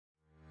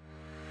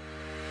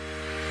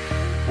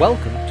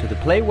Welcome to the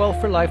Play Well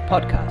for Life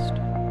podcast.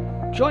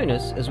 Join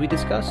us as we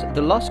discuss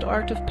the lost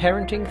art of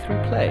parenting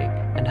through play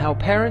and how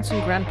parents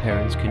and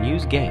grandparents can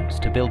use games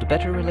to build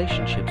better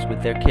relationships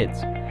with their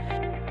kids.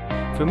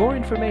 For more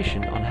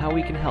information on how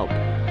we can help,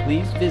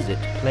 please visit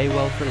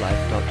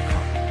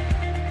playwellforlife.com.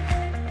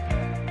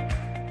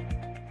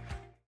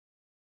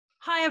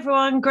 Hi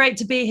everyone, great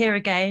to be here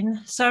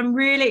again. So I'm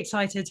really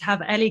excited to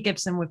have Ellie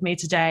Gibson with me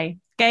today,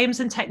 games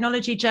and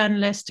technology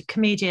journalist,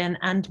 comedian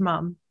and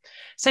mum.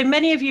 So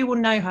many of you will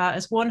know her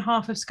as one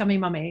half of Scummy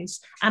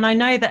Mummies, and I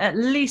know that at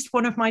least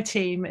one of my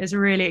team is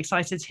really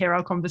excited to hear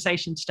our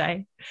conversation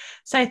today.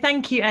 So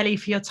thank you, Ellie,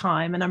 for your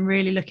time, and I'm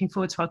really looking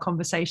forward to our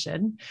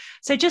conversation.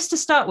 So just to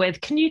start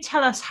with, can you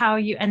tell us how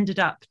you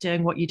ended up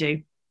doing what you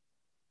do?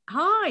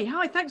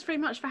 Hi. Thanks very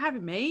much for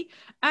having me.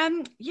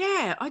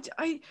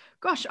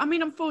 Gosh, I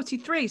mean, I'm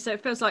 43, so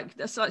it feels like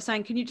that's like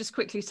saying, can you just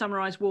quickly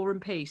summarize War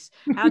and Peace?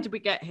 How did we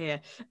get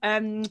here?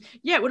 I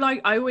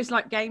always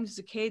liked games as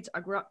a kid.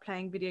 I grew up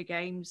playing video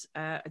games.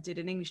 I did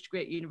an English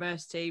degree at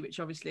university, which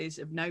obviously is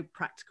of no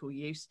practical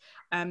use.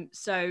 And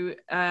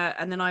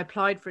then I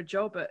applied for a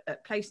job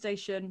at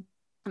PlayStation.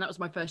 And that was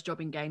my first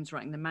job in games,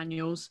 writing the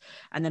manuals.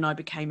 And then I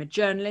became a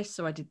journalist.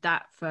 So I did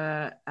that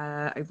for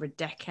over a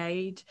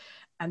decade.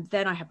 And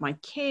then I had my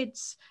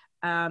kids.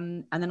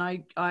 And then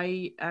I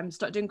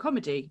started doing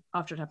comedy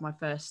after I'd had my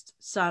first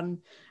son.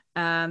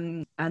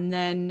 And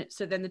then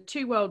the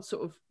two worlds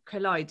sort of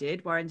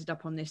collided, where I ended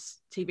up on this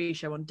TV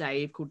show on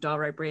Dave called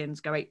Dara O'Brien's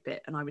Go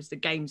 8-Bit. And I was the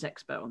games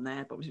expert on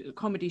there, but it was a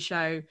comedy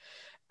show.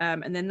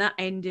 And then that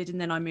ended. And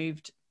then I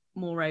moved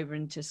more over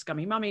into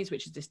Scummy Mummies,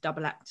 which is this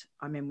double act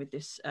I'm in with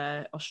this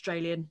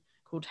Australian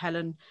called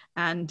Helen.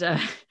 And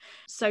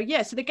so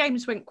the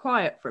games went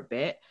quiet for a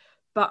bit.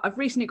 But I've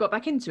recently got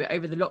back into it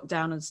over the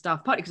lockdown and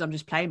stuff, partly because I'm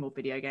just playing more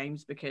video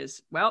games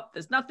because, well,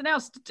 there's nothing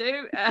else to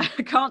do. I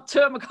can't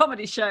tour my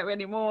comedy show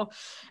anymore.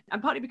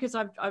 And partly because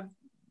I've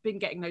been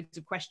getting loads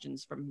of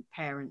questions from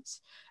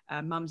parents,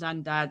 mums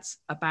and dads,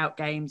 about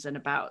games and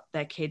about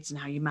their kids and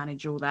how you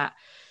manage all that.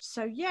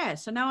 So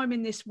now I'm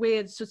in this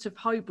weird sort of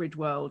hybrid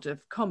world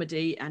of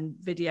comedy and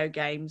video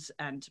games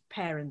and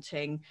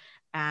parenting.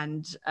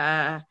 And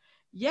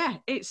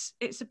it's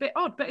a bit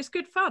odd, but it's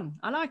good fun.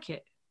 I like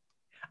it.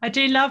 I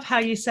do love how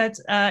you said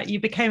you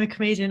became a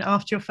comedian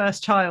after your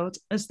first child,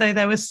 as though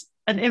there was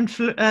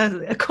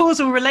a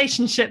causal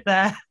relationship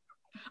there.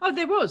 Oh,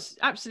 there was,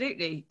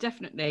 absolutely,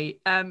 definitely.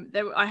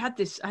 I had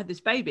this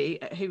baby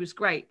who was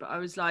great, but I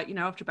was like,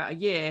 after about a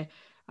year,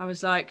 I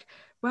was like,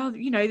 well,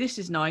 this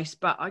is nice,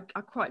 but I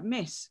quite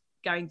miss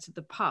going to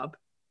the pub,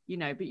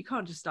 but you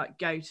can't just like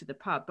go to the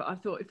pub. But I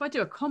thought if I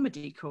do a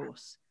comedy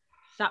course,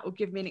 that will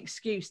give me an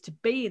excuse to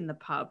be in the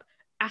pub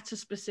at a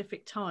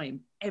specific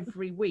time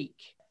every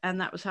week. And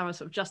that was how I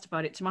sort of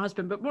justified it to my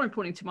husband, but more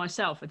importantly to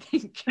myself, I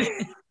think.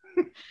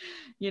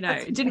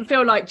 It didn't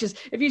feel like just,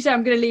 if you say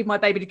I'm going to leave my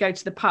baby to go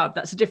to the pub,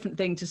 that's a different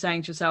thing to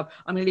saying to yourself,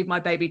 I'm going to leave my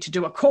baby to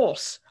do a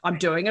course. I'm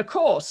doing a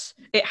course.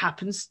 It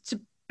happens to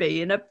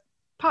be in a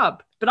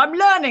pub, but I'm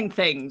learning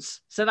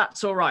things. So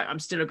that's all right. I'm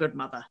still a good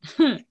mother.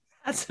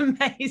 That's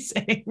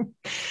amazing.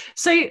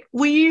 So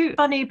were you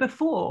funny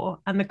before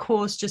and the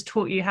course just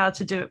taught you how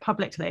to do it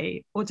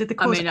publicly, or did the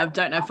course... I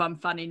don't know if I'm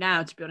funny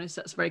now, to be honest.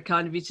 That's very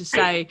kind of you to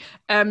say.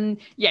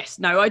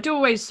 I'd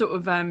always sort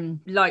of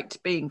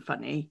liked being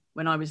funny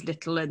when I was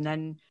little, and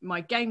then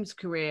my games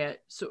career,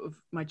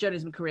 my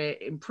journalism career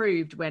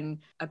improved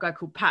when a guy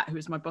called Pat, who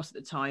was my boss at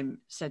the time,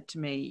 said to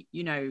me,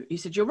 he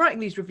said, you're writing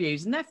these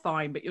reviews and they're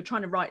fine, but you're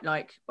trying to write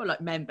like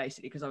men,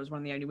 basically, because I was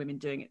one of the only women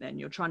doing it then.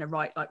 You're trying to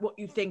write like what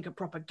you think a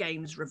proper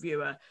games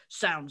reviewer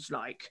sounds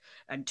like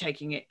and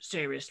taking it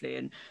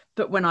seriously.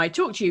 But when I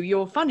talk to you,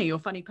 you're a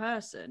funny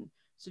person.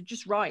 So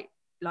just write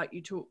like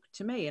you talk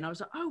to me. And I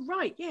was like, oh,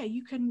 right. Yeah,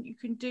 you can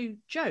do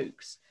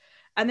jokes.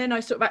 And then I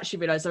sort of actually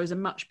realised I was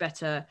much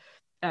better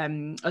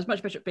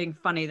at being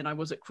funny than I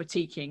was at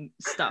critiquing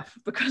stuff,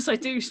 because I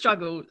do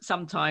struggle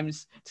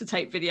sometimes to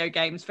take video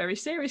games very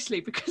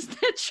seriously because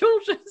they're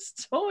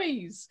children's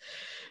toys.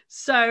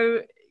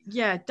 So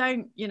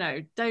don't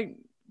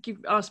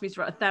ask me to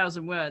write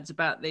 1,000 words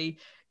about the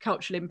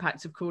cultural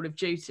impact of Call of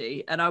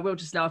Duty and I will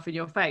just laugh in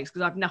your face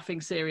because I have nothing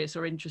serious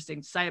or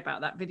interesting to say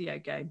about that video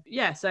game.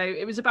 So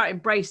it was about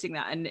embracing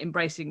that and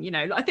embracing,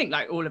 I think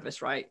like all of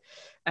us, right?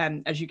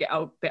 As you get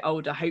a bit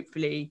older,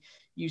 hopefully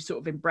you sort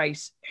of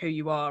embrace who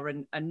you are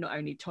and not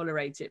only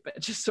tolerate it, but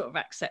just sort of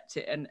accept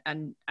it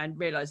and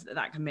realize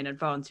that can be an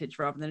advantage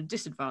rather than a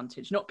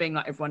disadvantage. Not being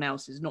like everyone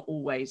else is not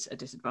always a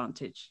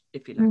disadvantage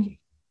if you're lucky.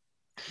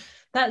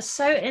 That's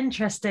so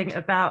interesting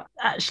about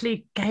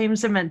actually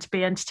games are meant to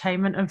be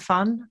entertainment and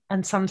fun,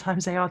 and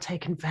sometimes they are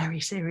taken very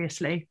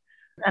seriously.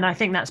 And I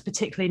think that's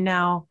particularly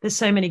now there's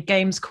so many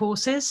games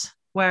courses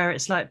where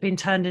it's like been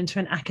turned into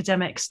an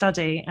academic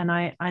study. And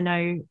I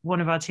know one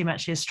of our team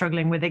actually is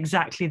struggling with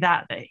exactly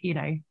that,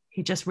 he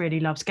just really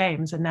loves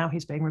games and now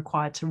he's being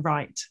required to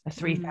write a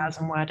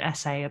 3,000 word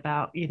essay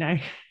about,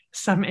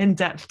 some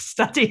in-depth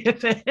study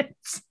of it.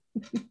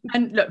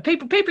 And look,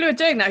 people who are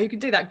doing that, who can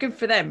do that, good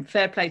for them.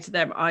 Fair play to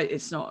them.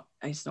 It's not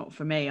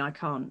for me. I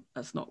can't.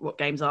 That's not what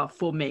games are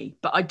for me.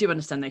 But I do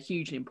understand they're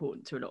hugely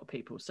important to a lot of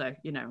people. So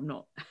I'm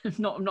not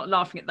I'm not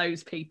laughing at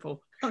those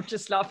people. I'm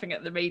just laughing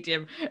at the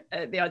medium,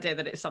 the idea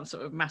that it's some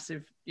sort of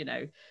massive,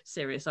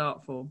 serious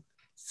art form.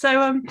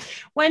 So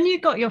when you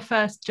got your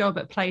first job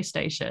at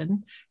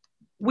PlayStation,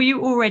 were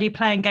you already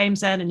playing games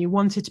then and you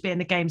wanted to be in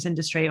the games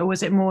industry, or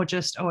was it more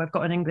just, I've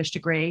got an English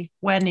degree,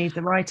 where need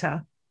the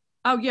writer?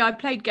 Oh yeah, I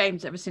played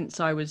games ever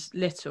since I was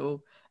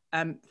little.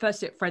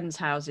 First at friends'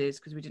 houses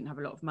because we didn't have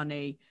a lot of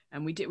money,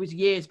 and it was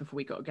years before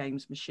we got a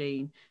games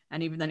machine.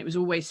 And even then, it was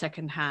always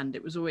second hand.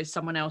 It was always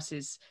someone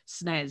else's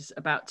SNES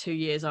about 2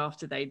 years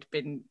after they'd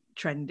been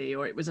trendy,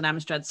 or it was an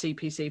Amstrad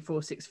CPC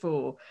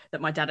 464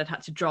 that my dad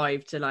had to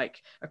drive to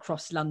like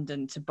across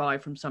London to buy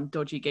from some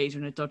dodgy geezer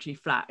in a dodgy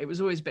flat. It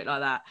was always a bit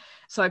like that.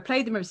 So I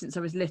played them ever since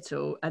I was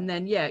little, and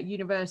then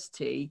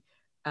university,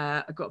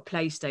 I got a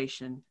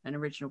PlayStation, an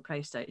original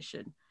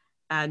PlayStation,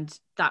 and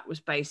that was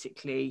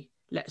basically,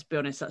 let's be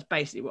honest, that's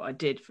basically what I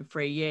did for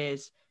 3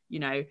 years,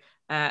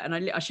 and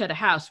I shared a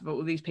house with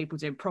all these people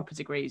doing proper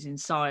degrees in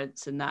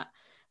science and that.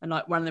 And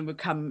like one of them would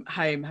come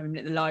home, having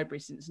been at the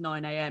library since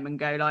 9 a.m. and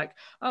go like,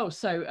 oh,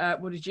 so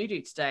what did you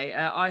do today?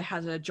 I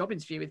had a job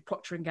interview with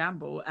Procter &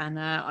 Gamble and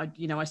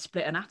I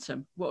split an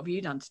atom. What have you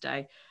done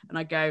today? And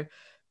I go,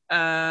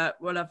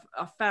 well,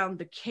 I've found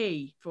the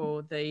key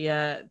for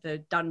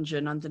the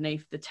dungeon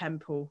underneath the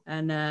temple.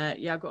 And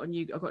I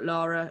got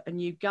Lara a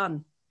new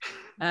gun.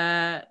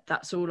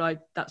 That's all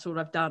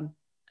I've done.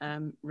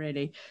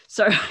 Really.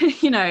 So,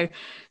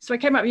 so I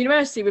came out of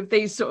university with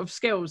these sort of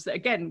skills that,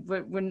 again,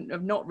 were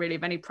not really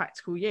of any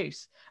practical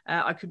use.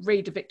 I could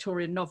read a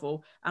Victorian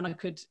novel and I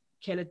could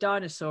kill a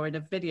dinosaur in a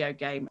video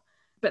game.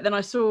 But then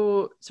I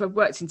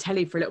worked in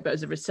telly for a little bit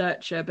as a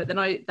researcher, but then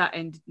that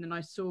ended, and then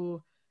I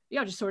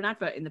just saw an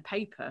advert in the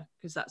paper,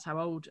 because that's how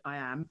old I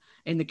am,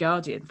 in The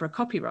Guardian, for a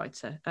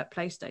copywriter at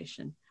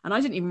PlayStation. And I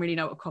didn't even really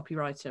know what a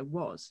copywriter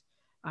was.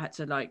 I had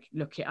to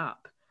look it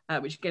up.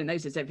 Which again, in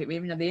those days, I don't think we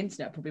even had the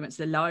internet, probably went to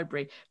the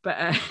library. But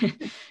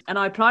and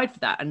I applied for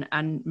that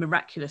and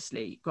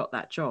miraculously got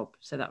that job.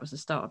 So that was the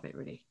start of it,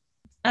 really.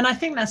 And I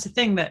think that's the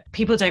thing that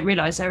people don't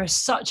realise. There is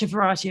such a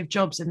variety of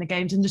jobs in the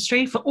games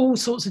industry for all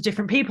sorts of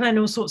different people and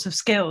all sorts of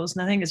skills.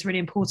 And I think it's really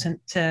important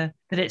that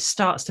it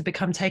starts to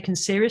become taken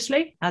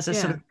seriously as a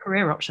sort of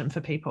career option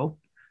for people.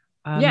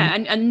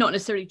 And not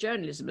necessarily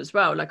journalism as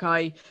well. Like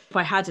if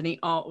I had any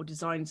art or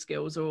design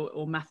skills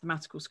or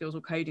mathematical skills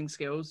or coding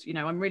skills,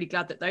 I'm really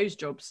glad that those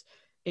jobs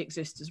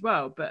exist as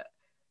well. But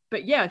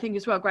yeah, I think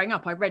as well, growing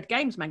up, I read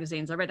games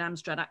magazines. I read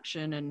Amstrad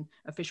Action and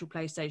Official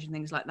PlayStation,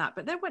 things like that.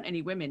 But there weren't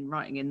any women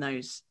writing in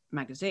those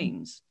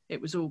magazines. It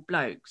was all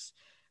blokes.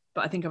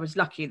 But I think I was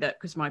lucky that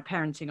because of my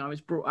parenting, I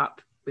was brought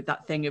up with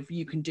that thing of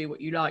you can do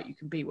what you like, you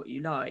can be what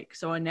you like.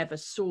 So I never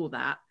saw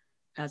that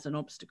as an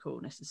obstacle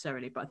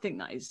necessarily, but I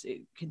think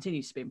it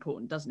continues to be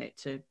important, doesn't it,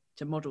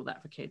 to model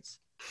that for kids.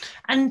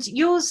 And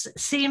yours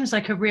seems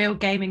like a real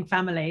gaming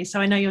family. So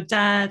I know your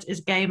dad is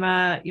a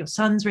gamer, your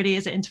son's really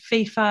is into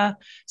FIFA.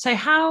 So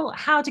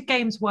how do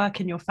games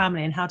work in your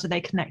family, and how do they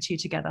connect you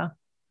together?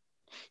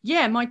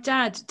 Yeah, my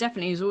dad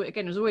definitely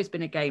has always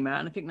been a gamer,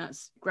 and I think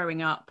that's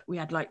growing up. We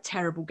had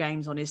terrible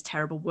games on his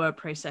terrible word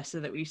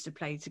processor that we used to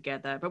play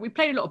together, but we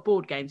played a lot of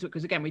board games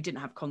because, again, we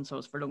didn't have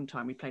consoles for a long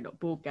time. We played a lot of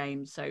board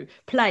games, so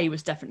play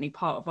was definitely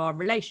part of our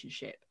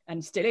relationship,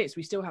 and still is.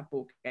 We still have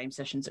board game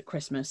sessions at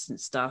Christmas and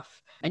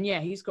stuff. And yeah,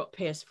 he's got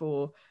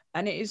PS4,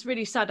 and it is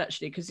really sad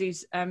actually because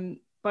he's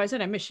by his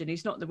own admission,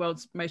 he's not the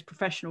world's most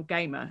professional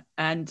gamer,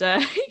 and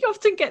he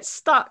often gets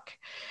stuck.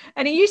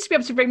 And he used to be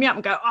able to bring me up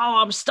and go,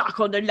 oh, I'm stuck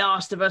on The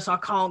Last of Us. I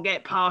can't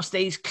get past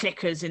these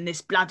clickers in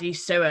this bloody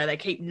sewer. They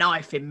keep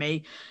knifing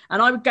me.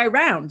 And I would go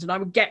round and I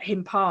would get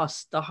him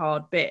past the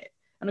hard bit.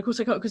 And of course,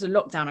 because of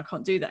lockdown, I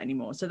can't do that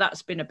anymore. So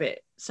that's been a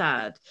bit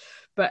sad.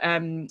 But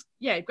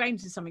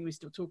games is something we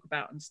still talk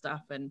about and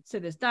stuff. And so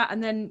there's that.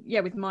 And then,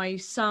 with my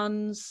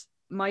sons,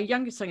 my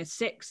youngest son is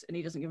 6 and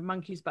he doesn't give a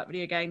monkeys about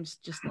video games,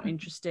 just not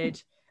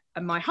interested.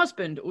 And my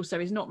husband also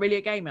is not really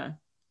a gamer.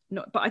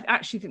 But I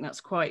actually think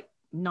that's quite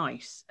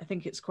nice. I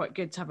think it's quite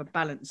good to have a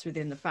balance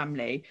within the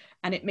family.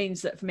 And it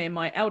means that for me and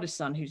my eldest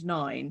son, who's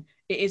 9,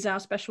 it is our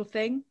special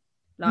thing.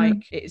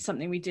 It's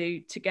something we do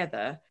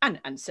together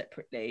and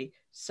separately.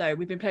 So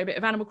we've been playing a bit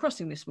of Animal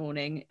Crossing this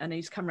morning, and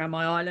he's come around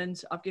my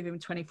island. I've given him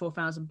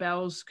 24,000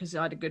 bells because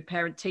I had a good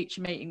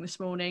parent-teacher meeting this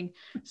morning.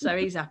 So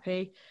he's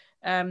happy.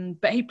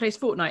 But he plays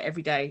Fortnite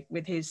every day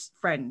with his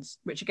friends,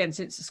 which again,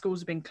 since the schools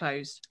have been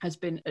closed, has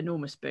been an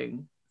enormous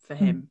boon for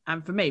him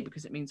and for me,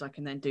 because it means I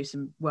can then do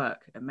some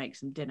work and make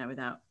some dinner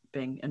without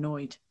being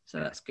annoyed. So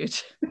that's good.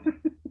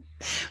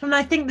 And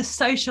I think the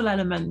social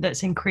element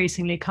that's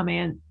increasingly coming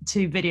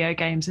into video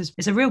games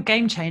is a real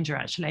game changer,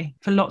 actually,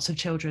 for lots of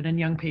children and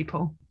young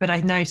people. But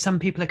I know some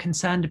people are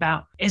concerned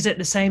about, is it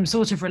the same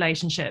sort of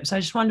relationship? So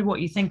I just wonder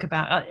what you think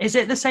about. Is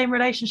it the same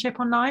relationship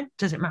online?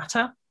 Does it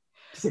matter?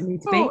 Does it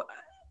need to be?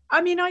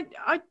 I mean, I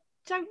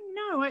don't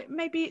know.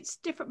 Maybe it's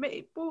different.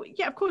 Well,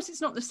 yeah, of course, it's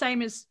not the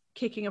same as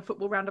kicking a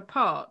football around a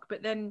park,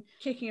 but then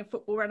kicking a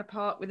football around a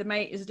park with a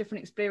mate is a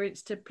different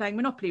experience to playing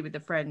Monopoly with a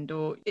friend,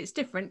 or it's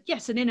different.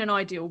 Yes, and in an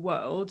ideal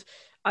world,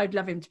 I'd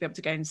love him to be able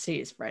to go and see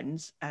his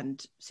friends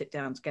and sit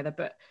down together,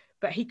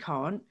 but he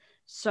can't.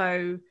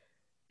 So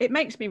it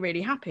makes me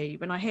really happy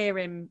when I hear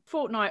him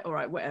Fortnite, all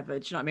right, whatever.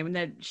 Do you know what I mean? When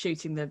they're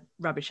shooting the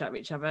rubbish out of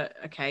each other,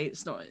 okay,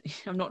 it's not,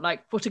 I'm not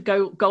like, what a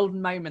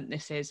golden moment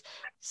this is.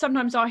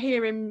 Sometimes I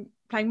hear him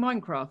playing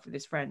Minecraft with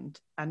his friend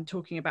and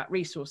talking about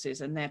resources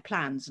and their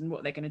plans and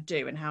what they're going to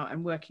do and how,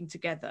 and working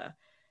together.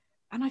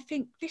 And I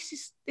think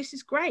this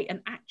is great.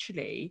 And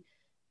actually,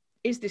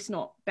 is this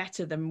not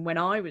better than when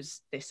I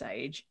was this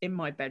age in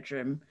my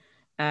bedroom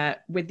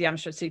with the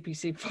Amstrad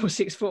CPC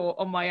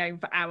 464 on my own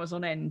for hours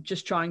on end,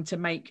 just trying to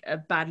make a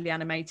badly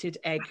animated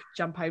egg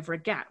jump over a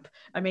gap?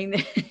 I mean,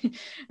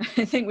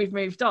 I think we've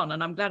moved on,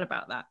 and I'm glad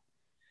about that.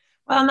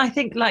 Well, and I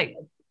think, like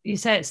you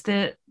say, it's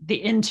the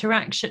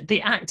interaction,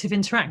 the active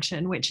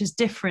interaction, which is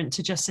different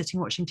to just sitting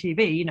watching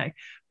TV. You know,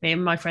 me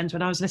and my friends,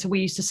 when I was little,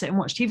 we used to sit and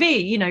watch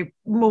TV, you know,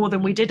 more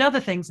than we did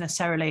other things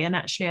necessarily. And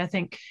actually, I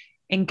think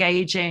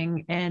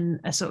engaging in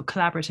a sort of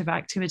collaborative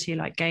activity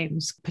like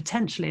games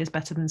potentially is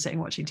better than sitting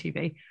watching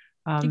TV.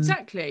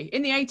 Exactly.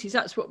 In the 80s,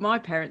 that's what my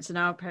parents and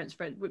our parents,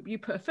 you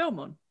put a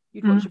film on,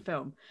 you'd watch a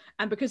film.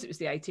 And because it was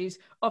the 80s,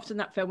 often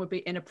that film would be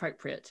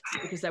inappropriate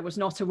because there was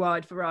not a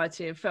wide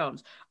variety of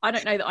films. I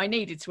don't know that I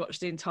needed to watch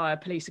the entire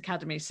Police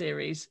Academy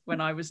series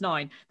when I was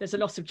 9. There's a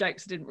lot of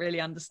jokes I didn't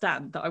really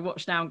understand that I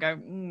watch now and go,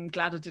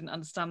 glad I didn't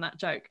understand that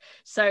joke.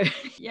 So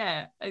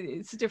yeah,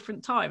 it's a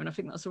different time, and I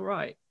think that's all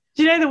right.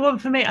 Do you know the one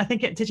for me? I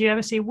think did you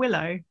ever see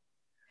Willow?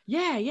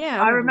 Yeah.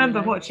 I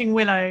remember watching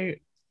Willow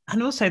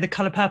and also The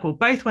Colour Purple,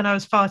 both when I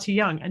was far too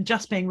young and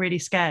just being really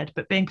scared,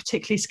 but being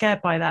particularly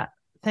scared by that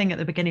thing at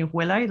the beginning of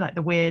Willow, like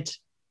the weird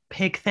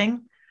pig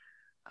thing.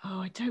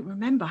 Oh, I don't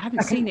remember. I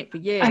haven't seen it for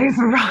years.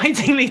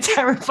 Overridingly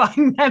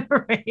terrifying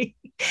memory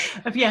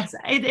of, yes,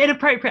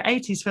 inappropriate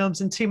 80s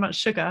films and too much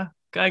sugar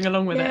going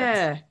along with it.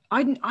 Yeah,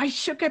 I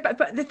should go back.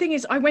 But the thing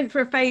is, I went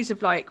through a phase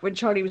of, like, when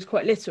Charlie was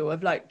quite little,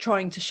 of like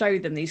trying to show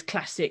them these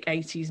classic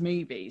 80s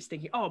movies,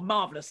 thinking, oh,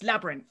 marvellous,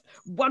 Labyrinth,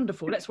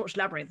 wonderful, let's watch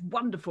Labyrinth,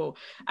 wonderful.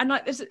 And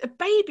like, there's a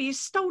baby is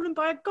stolen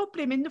by a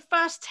goblin in the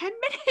first 10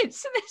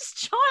 minutes, and this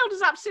child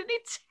is absolutely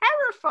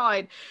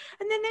terrified.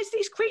 And then there's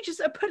these creatures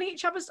that are pulling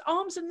each other's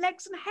arms and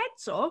legs and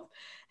heads off.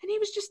 And he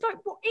was just like,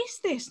 what is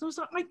this? And I was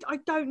like, I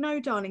don't know,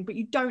 darling, but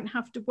you don't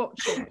have to watch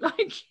it.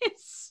 Like,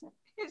 it's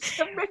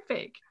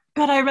horrific.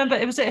 God, I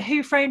remember, was it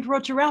Who Framed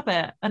Roger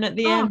Rabbit? And at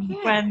the end,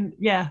 when,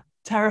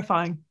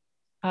 terrifying.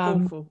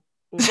 Awful.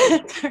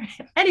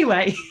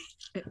 Anyway.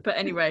 But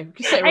anyway,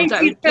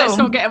 let's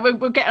not get,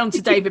 we'll get on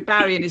to David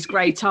Bowie and his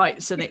grey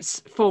tights and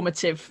its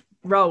formative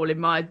role in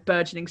my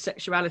burgeoning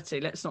sexuality.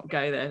 Let's not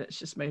go there. Let's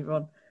just move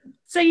on.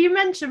 So you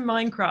mentioned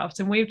Minecraft,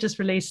 and we've just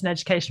released an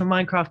educational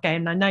Minecraft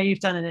game. And I know you've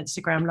done an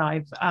Instagram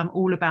live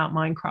all about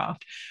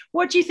Minecraft.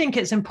 What do you think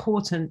it's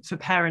important for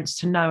parents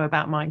to know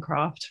about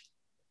Minecraft?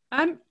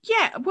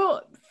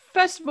 Well,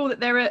 first of all, that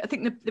there are, I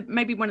think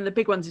maybe one of the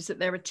big ones is that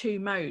there are 2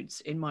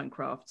 modes in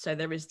Minecraft. So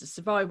there is the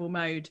survival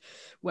mode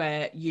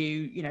where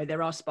you know,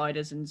 there are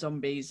spiders and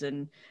zombies,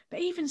 but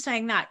even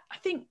saying that, I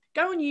think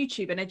go on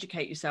YouTube and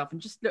educate yourself and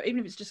just look,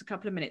 even if it's just a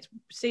couple of minutes,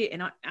 see it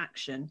in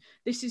action.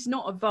 This is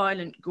not a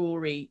violent,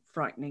 gory,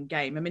 frightening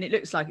game. I mean, it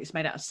looks like it's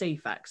made out of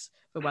Ceefax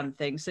for one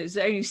thing. So it's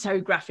only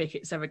so graphic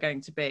it's ever going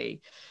to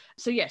be.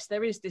 So yes,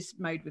 there is this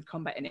mode with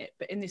combat in it,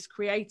 but in this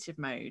creative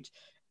mode,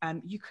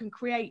 you can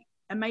create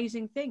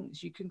amazing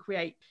things. You can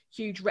create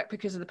huge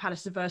replicas of the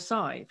Palace of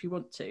Versailles if you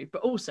want to,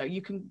 but also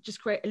you can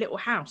just create a little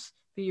house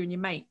for you and your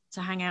mate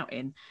to hang out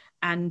in.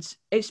 And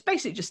it's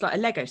basically just like a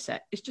Lego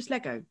set. It's just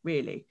Lego,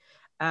 really.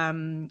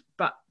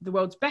 But the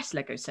world's best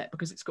Lego set,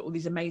 because it's got all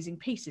these amazing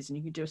pieces and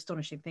you can do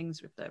astonishing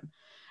things with them.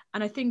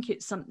 And I think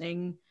it's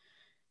something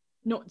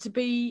not to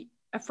be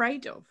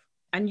afraid of.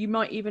 And you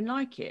might even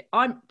like it.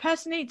 I'm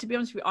personally, to be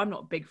honest with you, I'm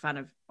not a big fan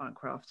of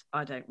Minecraft.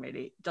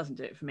 It doesn't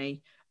do it for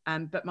me.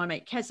 But my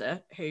mate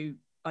Keza, who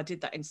I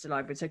did that Insta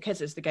Live with, so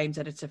Keza's the games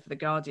editor for The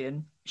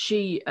Guardian,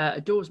 she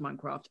adores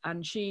Minecraft.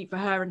 And for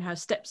her and her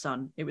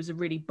stepson, it was a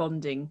really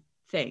bonding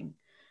thing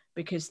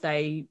because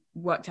they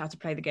worked how to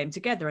play the game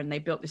together and they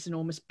built this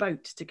enormous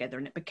boat together.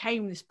 And it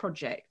became this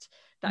project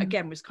that,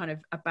 again, was kind of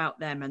about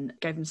them and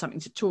gave them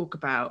something to talk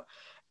about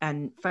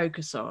and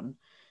focus on.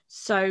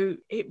 So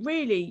it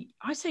really,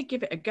 I say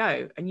give it a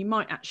go and you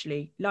might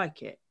actually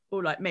like it.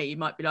 Or like me, you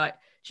might be like,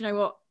 do you know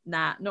what?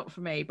 Nah, not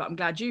for me, but I'm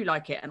glad you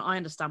like it and I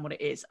understand what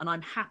it is. And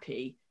I'm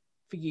happy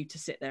for you to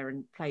sit there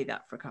and play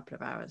that for a couple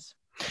of hours.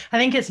 I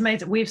think it's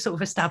amazing. We've sort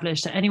of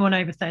established that anyone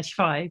over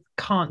 35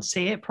 can't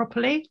see it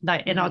properly.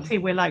 Like in our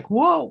team, we're like,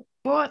 whoa,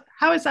 what?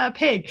 How is that a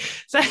pig?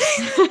 So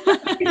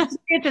it's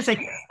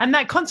interesting. And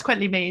that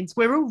consequently means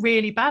we're all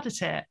really bad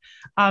at it.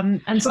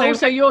 And so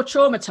also you're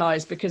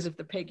traumatized because of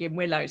the pig in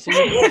Willow. So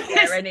you don't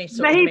care any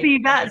sort maybe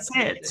of that's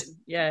it.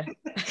 Yeah.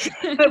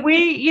 But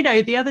we,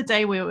 the other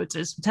day we were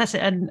just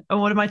testing and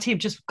one of my team,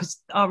 just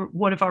because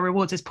one of our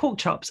rewards is pork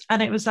chops.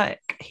 And it was like,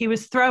 he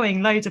was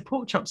throwing loads of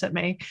pork chops at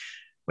me,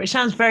 which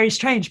sounds very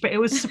strange, but it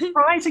was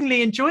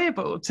surprisingly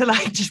enjoyable to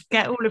like just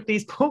get all of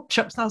these pork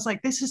chops. And I was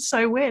like, this is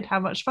so weird how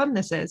much fun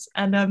this is.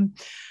 And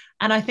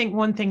I think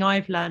one thing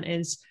I've learned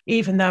is,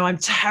 even though I'm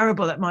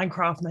terrible at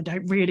Minecraft and I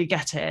don't really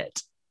get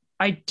it,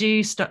 I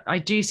do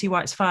see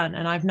why it's fun.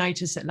 And I've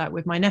noticed it like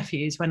with my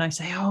nephews, when I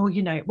say, oh,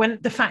 you know, when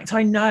the fact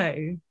I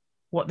know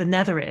what the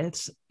nether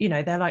is, you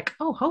know, they're like,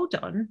 oh, hold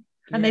on.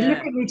 And they look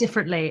at me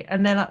differently,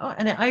 and they're like, oh,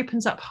 and it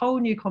opens up whole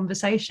new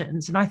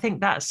conversations. And I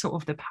think that's sort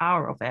of the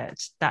power of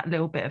it. That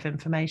little bit of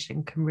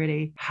information can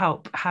really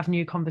help have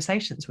new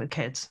conversations with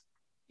kids.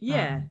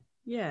 Yeah.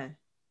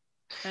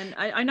 And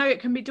I know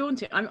it can be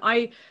daunting.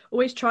 I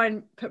always try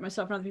and put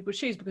myself in other people's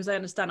shoes, because I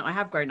understand I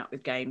have grown up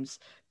with games,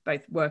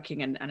 both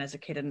working and as a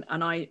kid. And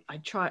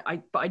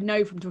but I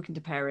know from talking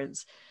to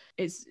parents,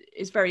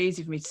 it's very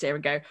easy for me to sit here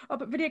and go, oh,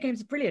 but video games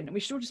are brilliant and we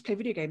should all just play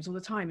video games all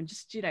the time. And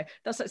just, you know,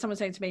 that's like someone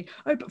saying to me,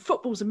 oh, but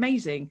football's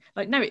amazing.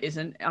 Like, no, it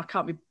isn't. I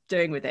can't be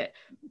doing with it.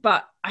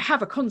 But I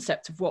have a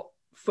concept of what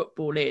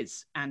football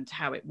is and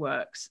how it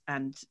works.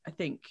 And I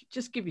think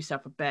just give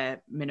yourself a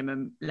bare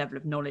minimum level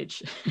of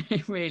knowledge,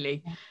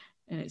 really.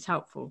 And it's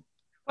helpful.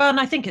 Well,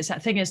 and I think it's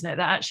that thing, isn't it,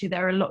 that actually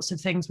there are lots of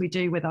things we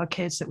do with our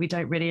kids that we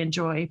don't really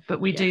enjoy,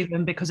 but we do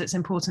them because it's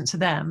important to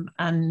them.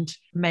 And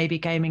maybe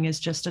gaming is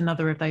just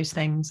another of those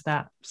things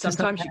that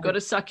sometimes you've got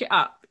to suck it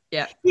up.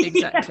 Yeah,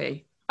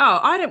 exactly. Oh,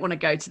 I don't want to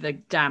go to the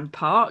damn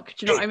park.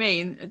 Do you know what I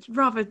mean? It's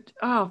rather,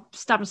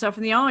 stab myself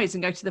in the eyes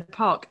and go to the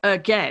park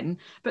again.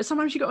 But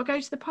sometimes you've got to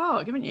go to the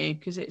park, haven't you?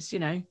 Because it's, you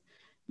know,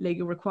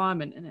 legal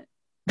requirement, isn't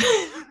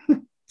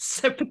it?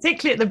 So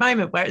particularly at the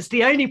moment where it's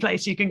the only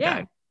place you can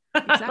go.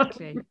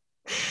 Exactly.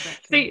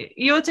 So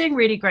you're doing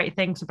really great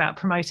things about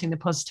promoting the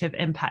positive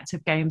impact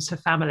of games for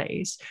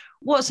families.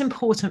 What's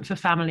important for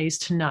families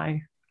to know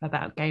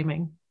about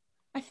gaming?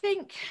 I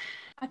think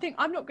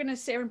I'm not going to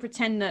sit here and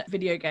pretend that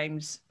video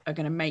games are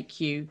going to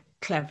make you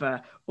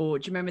clever. Or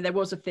do you remember there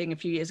was a thing a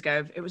few years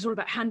ago, it was all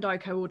about hand-eye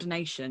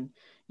coordination,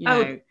 you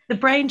know, the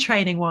brain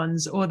training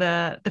ones, or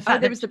the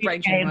fact there was the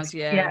brain training ones,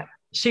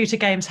 shooter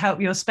games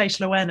help your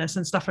spatial awareness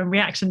and stuff, and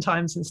reaction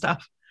times and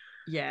stuff.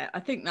 I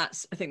think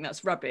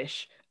that's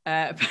rubbish.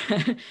 I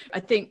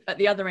think at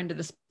the other end of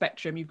the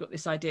spectrum, you've got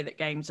this idea that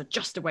games are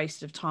just a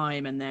waste of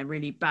time and they're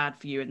really bad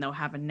for you and they'll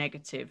have a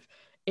negative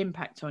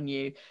impact on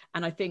you.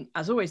 And I think,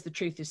 as always, the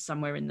truth is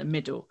somewhere in the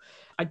middle.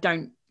 I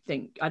don't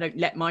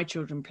let my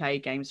children play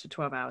games for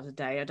 12 hours a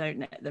day. I don't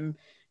let them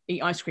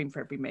eat ice cream for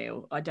every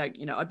meal. I don't,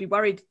 you know, I'd be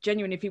worried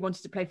genuinely if he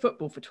wanted to play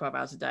football for 12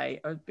 hours a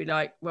day. I'd be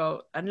like,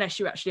 well, unless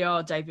you actually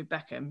are David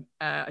Beckham,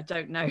 I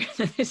don't know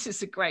that this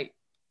is a great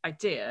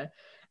idea.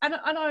 And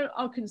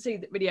I'll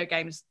concede that video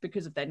games,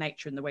 because of their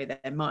nature and the way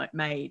they're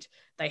made,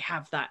 they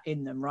have that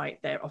in them, right?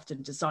 They're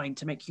often designed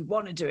to make you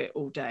want to do it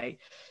all day.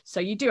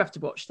 So you do have to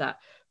watch that.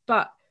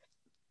 But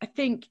I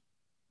think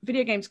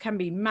video games can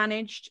be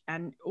managed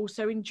and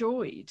also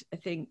enjoyed. I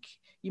think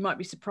you might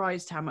be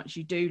surprised how much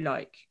you do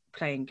like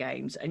playing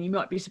games, and you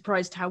might be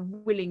surprised how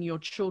willing your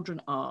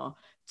children are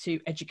to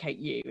educate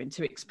you and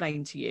to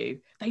explain to you.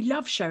 They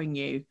love showing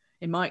you.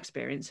 In my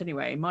experience,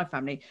 anyway, in my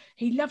family,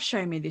 he loves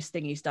showing me this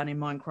thing he's done in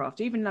Minecraft.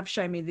 He even loves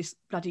showing me this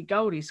bloody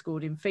goal he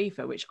scored in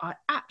FIFA, which I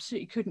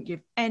absolutely couldn't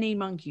give any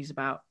monkeys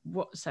about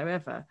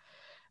whatsoever.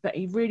 But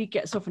he really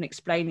gets off on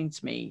explaining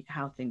to me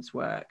how things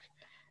work.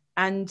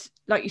 And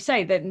like you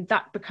say, then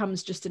that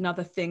becomes just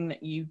another thing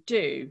that you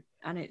do.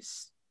 And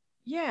it's,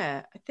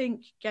 I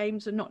think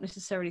games are not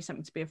necessarily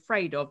something to be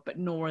afraid of, but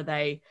nor are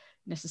they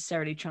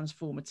necessarily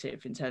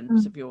transformative in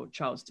terms of your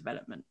child's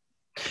development.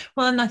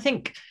 Well, and I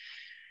think,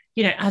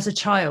 you know, as a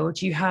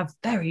child, you have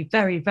very,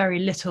 very, very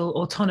little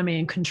autonomy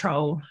and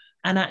control.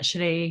 And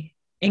actually,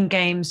 in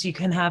games, you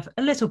can have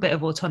a little bit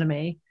of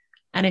autonomy.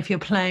 And if you're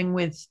playing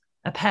with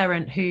a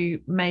parent who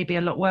may be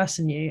a lot worse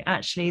than you,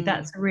 actually,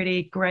 that's a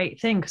really great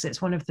thing, because it's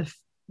one of the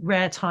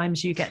rare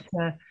times you get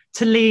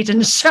to lead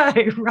and show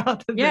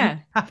rather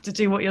than have to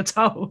do what you're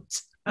told.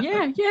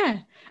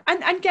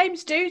 And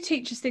games do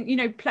teach us things, you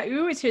know, we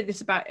always hear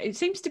this about, it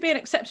seems to be an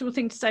acceptable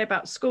thing to say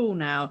about school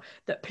now,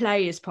 that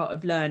play is part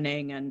of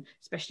learning, and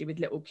especially with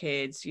little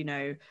kids, you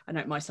know, I know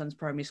at my son's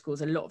primary school,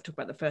 there's a lot of talk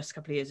about the first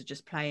couple of years of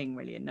just playing,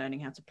 really, and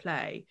learning how to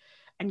play.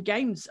 And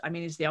games, I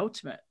mean, is the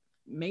ultimate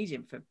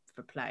medium for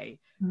play,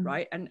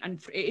 right? And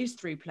it is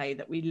through play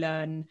that we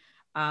learn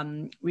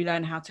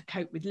how to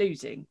cope with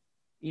losing.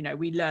 You know,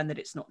 we learn that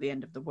it's not the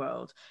end of the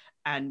world.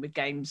 And with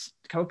games,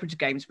 cooperative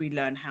games, we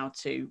learn how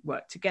to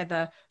work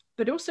together.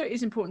 But also it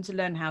is important to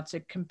learn how to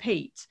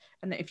compete.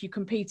 And that if you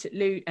compete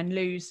and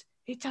lose,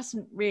 it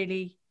doesn't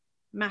really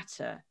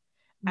matter.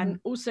 And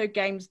also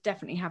games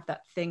definitely have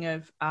that thing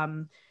of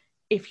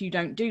if you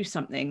don't do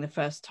something the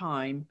first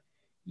time,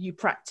 you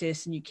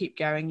practice and you keep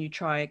going, you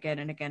try again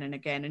and again and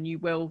again, and you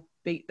will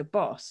beat the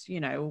boss, you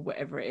know, or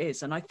whatever it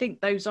is. And I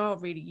think those are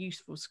really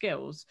useful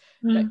skills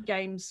that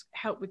games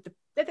help with.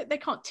 They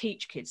can't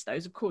teach kids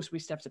those. Of course, we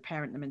still have to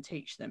parent them and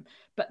teach them,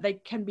 but they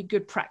can be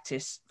good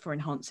practice for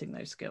enhancing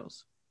those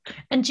skills.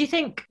 And do you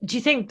think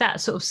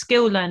that sort of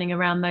skill learning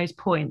around those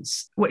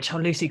points, which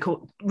I'll loosely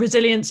call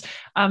resilience,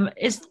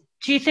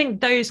 Do you think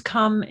those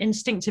come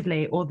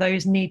instinctively, or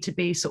those need to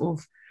be sort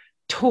of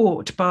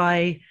taught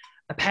by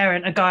a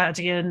parent, a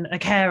guardian, a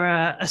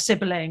carer, a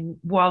sibling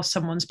while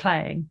someone's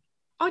playing?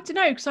 I don't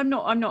know, because I'm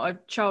not a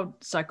child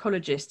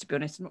psychologist, to be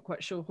honest. I'm not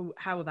quite sure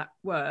how that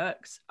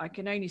works. I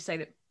can only say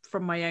that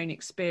from my own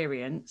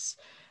experience,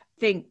 I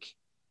think,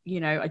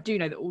 I do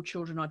know that all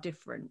children are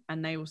different,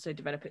 and they also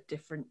develop at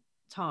different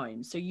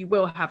times. So you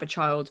will have a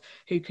child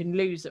who can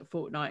lose at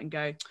Fortnite and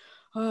go,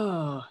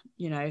 oh,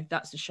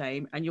 that's a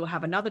shame. And you'll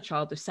have another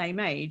child the same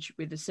age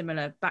with a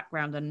similar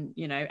background and,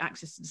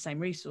 access to the same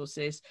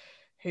resources,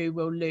 who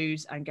will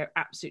lose and go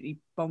absolutely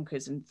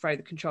bonkers and throw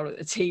the controller at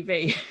the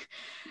TV.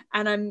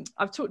 And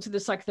I've talked to the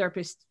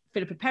psychotherapist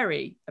Philippa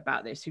Perry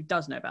about this, who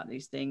does know about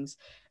these things.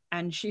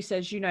 And she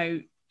says,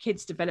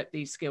 kids develop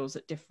these skills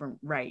at different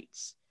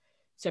rates.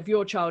 So if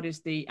your child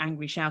is the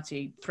angry,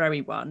 shouty,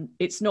 throwy one,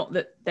 it's not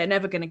that they're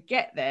never going to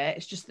get there.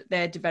 It's just that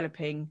they're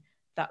developing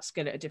that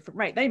skill at a different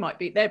rate.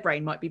 Their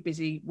brain might be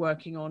busy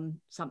working on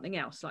something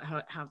else, like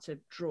how to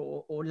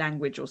draw or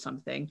language or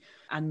something,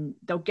 and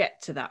they'll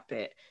get to that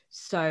bit.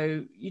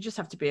 So you just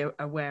have to be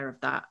aware of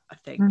that, I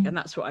think. And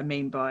that's what I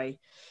mean by,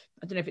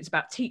 I don't know if it's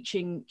about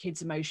teaching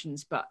kids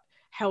emotions, but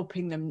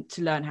helping them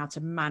to learn how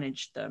to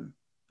manage them,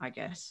 I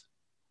guess.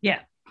 Yeah,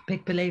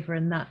 big believer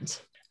in that.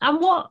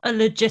 And what are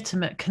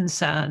legitimate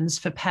concerns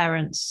for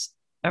parents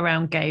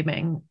around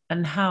gaming,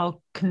 and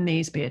how can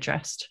these be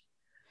addressed?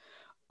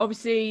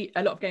 Obviously,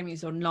 a lot of gaming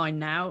is online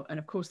now, and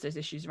of course there's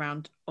issues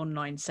around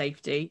online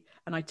safety,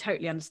 and I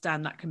totally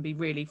understand that can be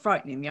really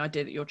frightening, the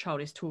idea that your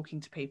child is talking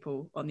to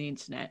people on the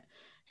internet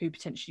who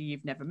potentially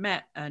you've never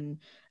met. And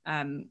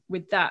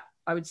with that,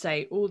 I would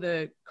say all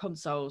the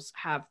consoles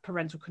have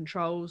parental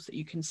controls that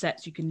you can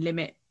set, so you can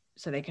limit,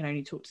 so they can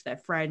only talk to their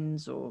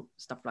friends or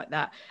stuff like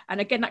that.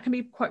 And again, that can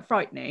be quite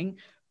frightening,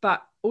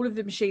 but all of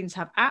the machines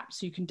have apps,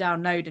 so you can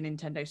download a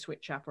Nintendo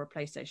Switch app or a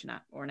PlayStation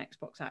app or an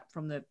Xbox app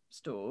from the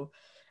store,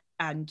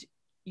 and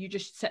you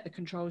just set the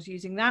controls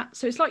using that.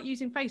 So it's like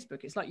using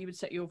Facebook. It's like you would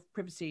set your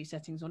privacy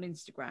settings on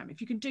Instagram.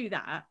 If you can do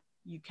that,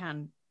 you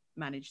can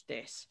manage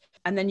this.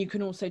 And then you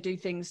can also do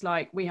things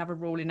like, we have a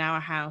rule in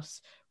our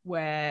house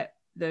where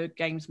the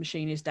games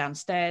machine is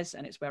downstairs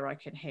and it's where I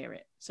can hear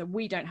it. So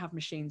we don't have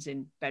machines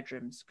in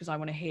bedrooms, because I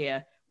want to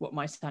hear what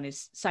my son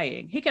is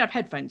saying. He can have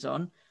headphones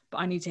on, but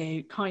I need to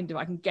hear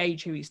I can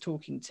gauge who he's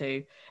talking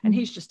to. And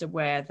he's just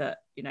aware that,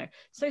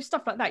 so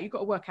stuff like that, you've got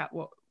to work out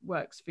what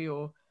works for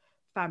your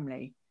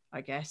family, I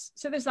guess.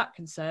 So there's that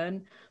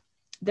concern.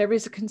 There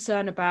is a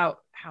concern about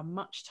how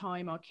much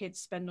time our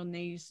kids spend on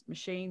these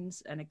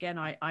machines, and again,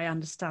 I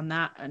understand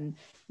that, and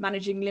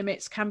managing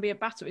limits can be a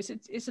battle.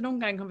 It's an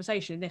ongoing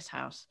conversation in this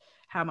house,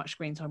 how much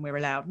screen time we're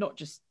allowed, not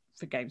just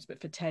for games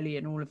but for telly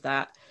and all of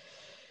that.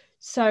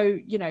 So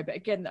but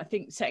again, I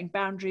think setting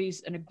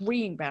boundaries and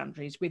agreeing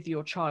boundaries with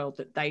your child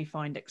that they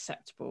find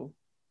acceptable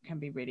can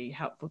be really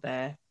helpful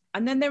there.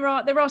 And then there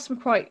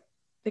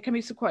can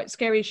be some quite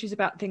scary issues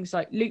about things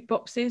like loot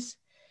boxes.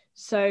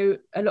 So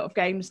a lot of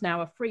games now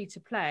are free to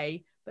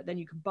play, but then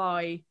you can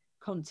buy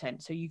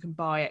content. So you can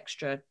buy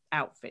extra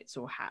outfits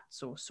or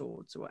hats or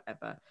swords or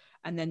whatever.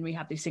 And then we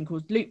have this thing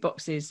called loot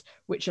boxes,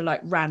 which are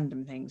like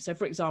random things. So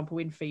for example,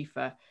 in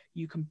FIFA,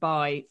 you can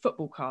buy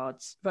football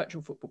cards,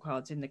 virtual football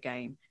cards in the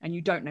game, and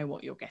you don't know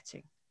what you're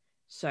getting.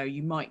 So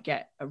you might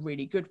get a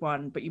really good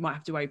one, but you might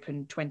have to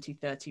open 20,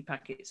 30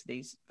 packets of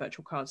these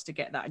virtual cards to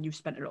get that. And you've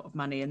spent a lot of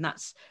money. And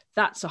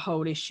that's a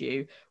whole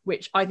issue,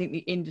 which I think the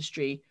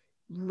industry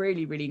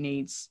really, really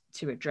needs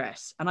to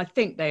address. And I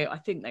think they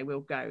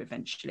will go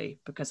eventually,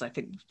 because I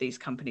think these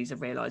companies are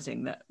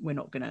realizing that we're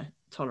not going to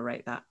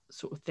tolerate that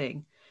sort of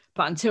thing.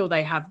 But until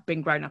they have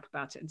been grown up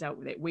about it and dealt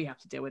with it, we have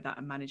to deal with that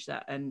and manage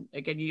that. And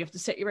again, you have to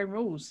set your own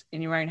rules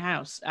in your own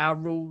house. Our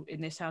rule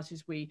in this house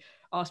is we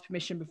ask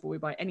permission before we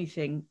buy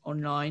anything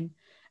online.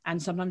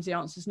 And sometimes the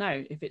answer is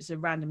no. If it's a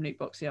random loot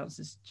box, the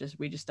answer is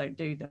we just don't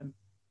do them.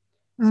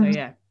 So,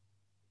 yeah.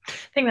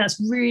 I think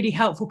that's really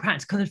helpful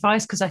practical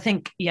advice, because I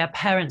think,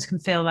 parents can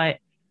feel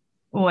like,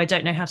 oh, I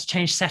don't know how to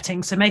change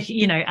settings. So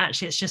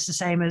actually it's just the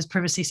same as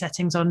privacy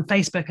settings on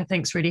Facebook, I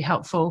think is really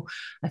helpful.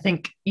 I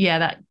think,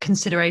 that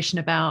consideration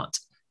about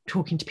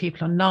talking to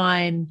people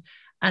online.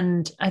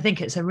 And I think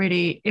it's a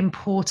really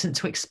important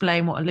to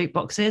explain what a loot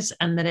box is,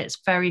 and that it's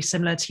very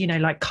similar to,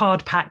 like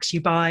card packs you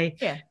buy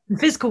in the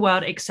physical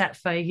world, except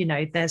for,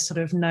 there's sort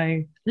of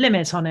no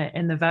limit on it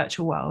in the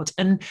virtual world.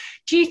 And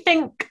do you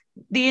think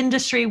the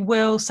industry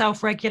will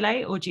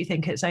self-regulate, or do you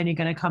think it's only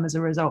going to come as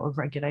a result of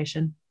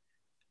regulation?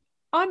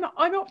 I'm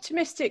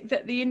optimistic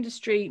that the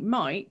industry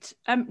might,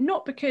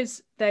 not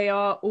because they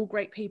are all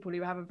great people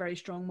who have a very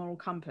strong moral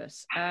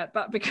compass,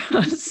 but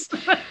because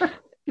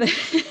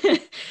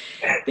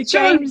the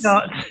games,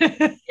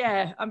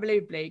 yeah,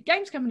 unbelievably,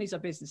 games companies are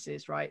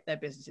businesses, right? They're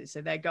businesses,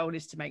 so their goal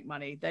is to make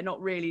money. They're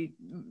not really,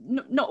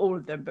 not all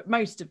of them, but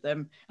most of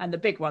them, and the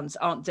big ones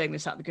aren't doing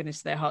this out of the goodness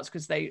of their hearts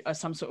because they are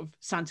some sort of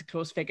Santa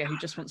Claus figure who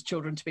just wants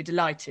children to be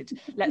delighted.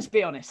 Let's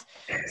be honest.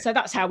 So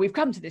that's how we've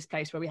come to this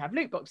place where we have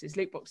loot boxes.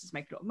 Loot boxes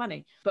make a lot of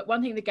money. But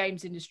one thing the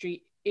games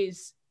industry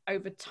is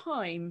over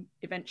time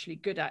eventually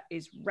good at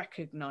is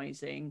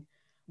recognizing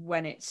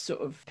when it's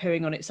sort of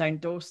appearing on its own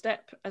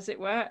doorstep, as it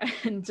were,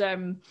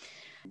 and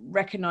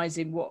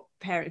recognizing what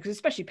parents, because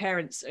especially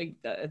parents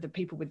are the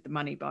people with the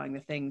money buying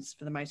the things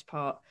for the most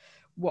part,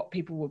 what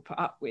people will put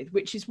up with,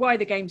 which is why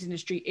the games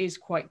industry is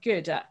quite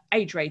good at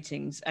age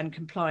ratings and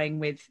complying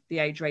with the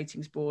age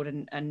ratings board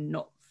and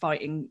not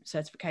fighting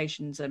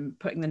certifications and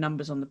putting the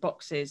numbers on the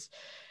boxes.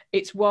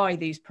 It's why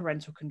these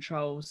parental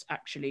controls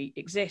actually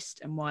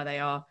exist and why they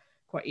are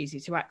quite easy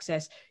to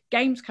access.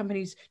 Games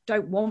companies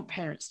don't want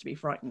parents to be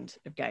frightened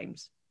of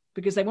games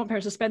because they want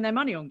parents to spend their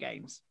money on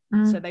games.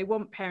 So they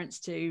want parents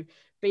to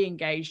be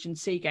engaged and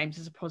see games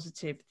as a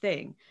positive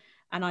thing.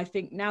 And I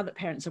think now that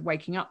parents are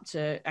waking up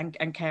to, and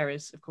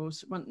carers, of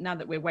course, now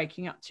that we're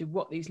waking up to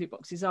what these loot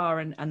boxes are,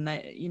 and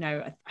they, you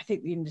know, I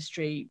think the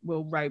industry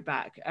will row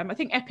back. I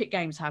think Epic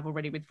Games have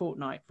already with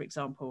Fortnite, for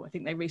example. I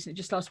think they recently,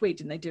 just last week,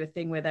 didn't they do a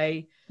thing where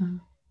they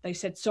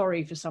said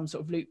sorry for some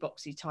sort of loot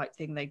boxy type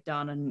thing they'd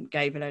done and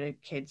gave a load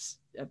of kids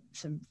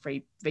some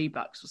free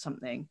V-Bucks or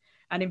something.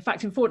 And in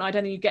fact, in Fortnite, I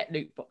don't think you get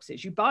loot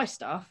boxes. You buy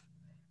stuff.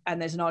 And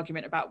there's an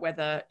argument about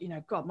whether, you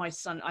know, God, my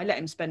son, I let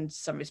him spend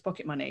some of his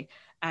pocket money.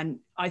 And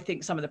I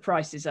think some of the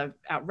prices are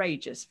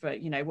outrageous for,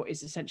 you know, what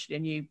is essentially a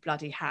new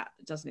bloody hat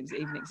that doesn't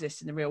even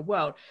exist in the real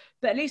world.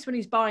 But at least when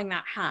he's buying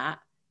that hat,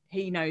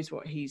 he knows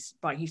what he's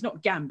buying. He's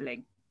not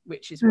gambling,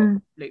 which is what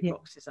loot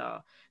boxes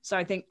are. So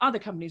I think other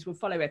companies will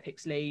follow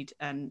Epic's lead.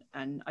 And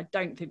I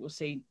don't think we'll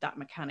see that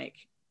mechanic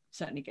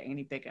certainly getting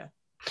any bigger.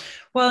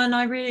 Well, and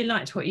I really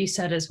liked what you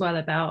said as well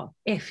about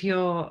if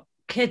your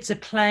kids are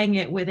playing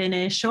it within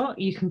earshot,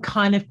 you can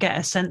kind of get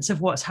a sense of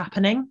what's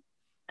happening.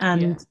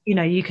 And, you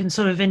know, you can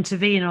sort of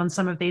intervene on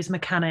some of these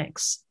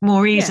mechanics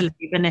more easily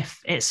than if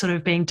it's sort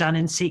of being done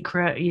in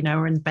secret, you know,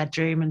 or in the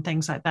bedroom and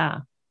things like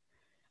that.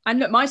 And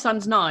look, my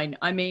son's 9.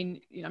 I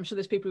mean, you know, I'm sure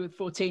there's people with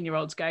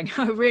 14-year-olds going,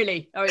 oh,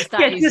 really? Oh, it's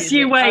that easy? Just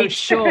you wait. Oh,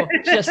 sure.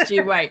 Just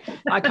you wait.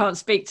 I can't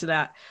speak to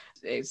that.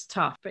 It's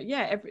tough. But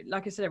yeah,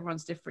 like I said,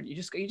 everyone's different. You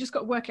just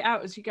got to work it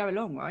out as you go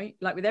along, right?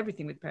 Like with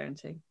everything with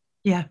parenting.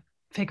 Yeah.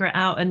 Figure it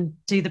out and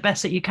do the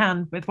best that you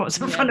can with what's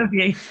in front of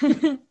you.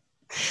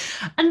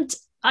 And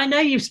I know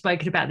you've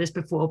spoken about this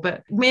before,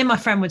 but me and my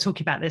friend were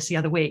talking about this the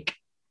other week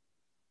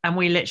and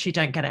we literally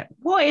don't get it.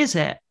 What is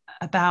it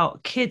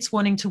about kids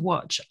wanting to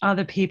watch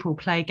other people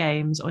play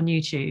games on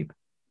YouTube?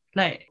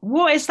 Like,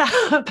 what is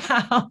that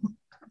about?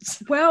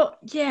 Well,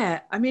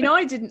 yeah, I mean,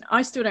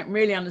 I still don't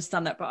really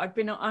understand that, but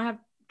I have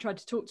tried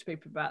to talk to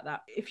people about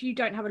that. If you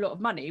don't have a lot of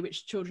money,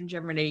 which children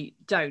generally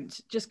don't,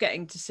 just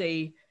getting to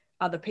see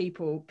other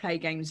people play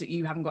games that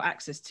you haven't got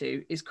access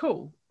to is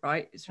cool,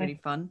 right? It's really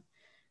fun.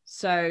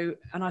 So,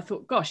 and I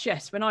thought, gosh,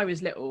 yes, when I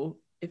was little,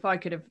 I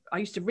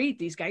used to read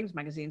these games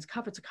magazines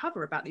cover to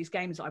cover about these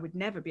games that I would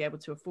never be able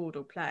to afford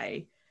or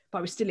play, but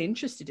I was still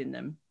interested in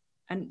them.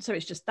 And so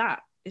it's just that,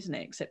 isn't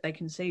it? Except they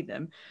can see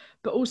them.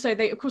 But also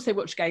of course they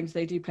watch games,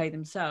 they do play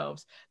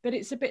themselves, but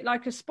it's a bit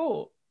like a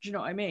sport. Do you know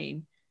what I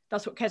mean?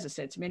 That's what Keza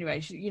said to me anyway.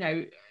 She, you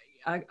know,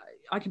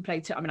 I can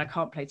play, I mean, I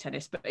can't play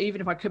tennis, but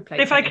even if I could play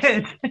tennis, I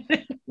could,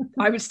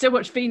 I would still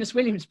watch Venus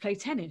Williams play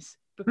tennis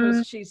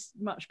because she's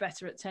much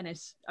better at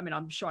tennis. I mean,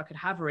 I'm sure I could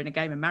have her in a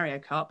game of Mario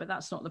Kart, but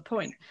that's not the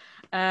point.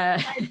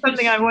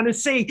 Something I want to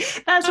see.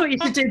 That's what you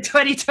should do in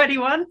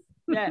 2021.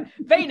 Yeah,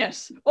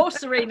 Venus or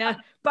Serena,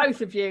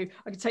 both of you.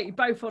 I can take you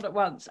both on at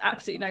once.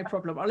 Absolutely no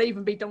problem. I'll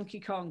even be Donkey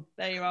Kong.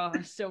 There you are.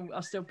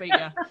 I'll still beat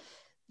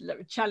you.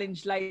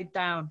 Challenge laid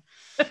down.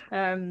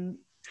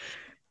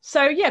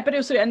 So yeah, but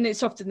also, and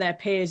it's often their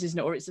peers, isn't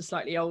it? Or it's a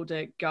slightly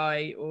older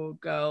guy or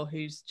girl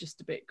who's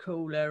just a bit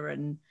cooler.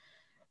 And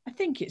I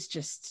think it's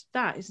just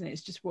that, isn't it?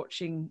 It's just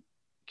watching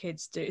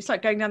kids do. It's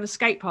like going down the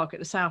skate park at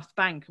the South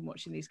Bank and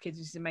watching these kids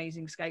do this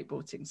amazing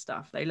skateboarding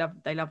stuff. They love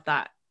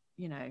that.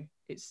 You know,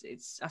 it's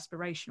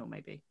aspirational,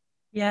 maybe.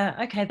 Yeah,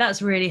 okay,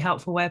 that's a really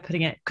helpful way of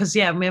putting it. Because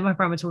yeah, me and my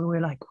friend were talking, we were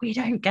like, we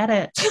don't get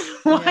it.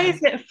 Why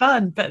is it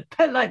fun? But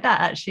put like that,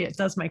 actually, it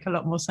does make a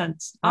lot more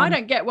sense. I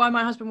don't get why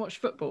my husband watched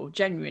football.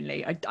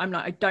 Genuinely, I'm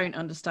like, I don't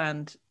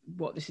understand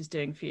what this is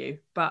doing for you.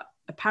 But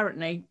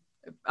apparently,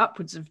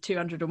 upwards of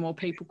 200 or more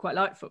people quite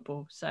like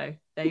football. So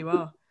there you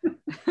are.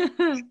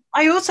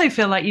 I also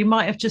feel like you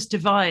might have just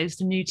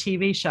devised a new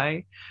TV show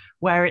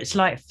where it's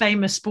like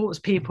famous sports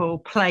people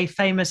play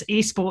famous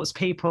esports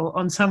people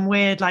on some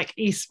weird like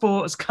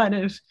esports kind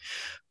of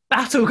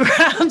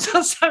battleground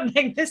or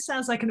something. This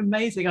sounds like an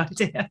amazing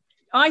idea.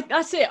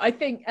 That's it. I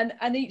think,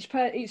 and each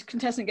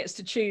contestant gets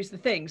to choose the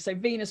thing. So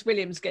Venus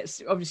Williams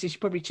gets, obviously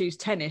she'd probably choose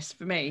tennis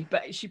for me,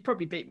 but she'd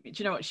probably beat me.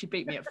 Do you know what? She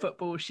beat me at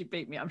football. I'm sure she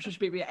beat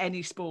me at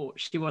any sport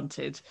she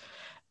wanted.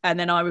 And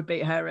then I would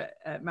beat her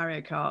at Mario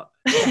Kart,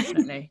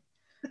 definitely.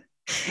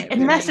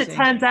 Unless it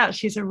turns out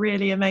she's a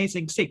really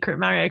amazing secret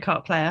Mario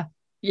Kart player.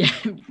 Yeah,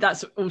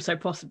 that's also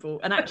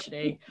possible. And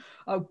actually,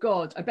 oh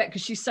God, I bet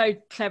because she's so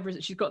clever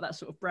that she's got that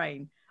sort of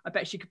brain, I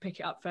bet she could pick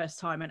it up first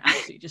time and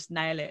absolutely just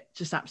nail it,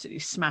 just absolutely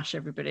smash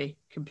everybody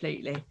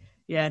completely.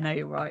 Yeah, no,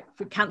 you're right.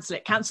 Cancel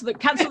it. Cancel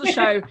the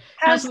show.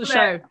 Cancel the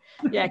show.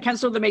 Yeah,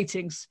 cancel the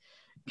meetings.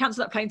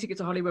 Cancel that plane ticket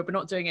to Hollywood. We're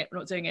not doing it.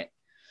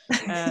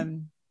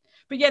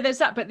 But yeah, there's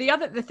that. But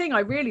the thing I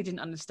really didn't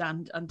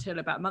understand until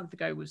about a month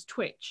ago was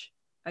Twitch.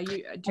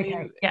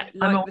 Yeah,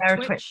 I'm aware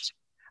of Twitch.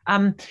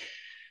 I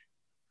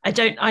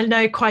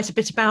know quite a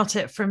bit about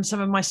it from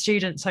some of my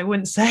students. I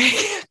wouldn't say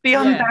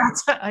beyond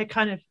that. I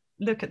kind of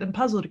look at them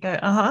puzzled and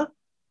go,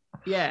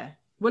 Yeah.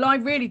 Well, I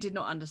really did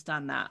not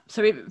understand that.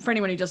 So for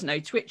anyone who doesn't know,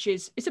 Twitch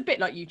it's a bit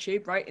like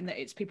YouTube, right? In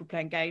that it's people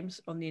playing games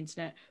on the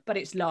internet, but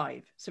it's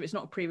live. So it's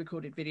not a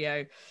pre-recorded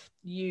video.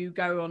 You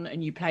go on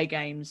and you play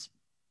games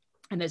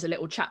and there's a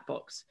little chat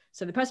box.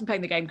 So the person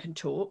playing the game can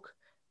talk.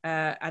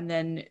 And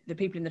then the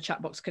people in the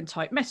chat box can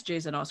type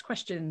messages and ask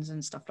questions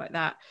and stuff like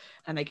that.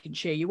 And they can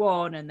cheer you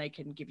on and they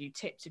can give you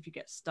tips if you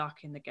get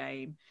stuck in the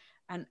game.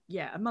 And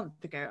yeah, a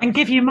month ago. And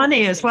give you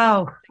money as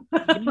well.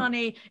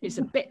 Money. It's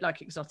a bit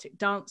like exotic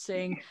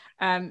dancing.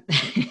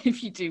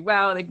 If you do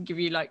well, they can give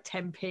you like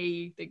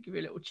 10p, they give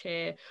you a little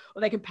cheer,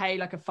 or they can pay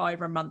like a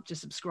 £5 a month to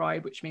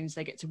subscribe, which means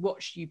they get to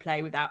watch you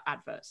play without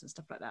adverts and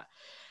stuff like that.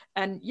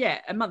 And yeah,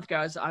 a month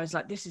ago, I was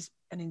like, this is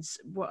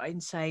what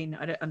insane.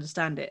 I don't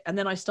understand it. And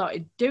then I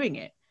started doing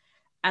it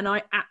and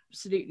I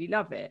absolutely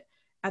love it.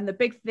 And the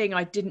big thing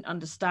I didn't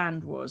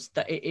understand was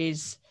that it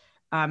is,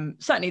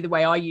 certainly the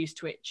way I use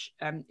Twitch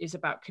is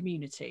about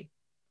community.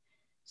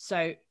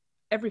 So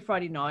every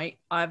Friday night,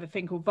 I have a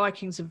thing called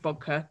Vikings and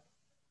Vodka.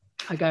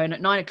 I go in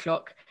at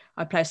 9:00.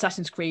 I play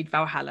Assassin's Creed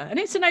Valhalla. And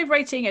it's an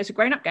over-18, it's a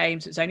grown-up game,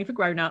 so it's only for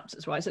grown-ups.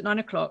 That's why it's at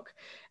 9:00.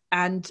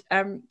 And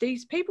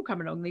these people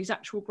come along, these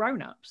actual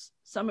grown-ups,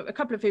 a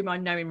couple of whom I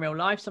know in real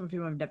life, some of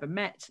whom I've never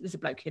met. There's a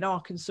bloke in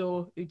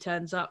Arkansas who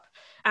turns up,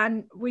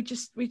 and we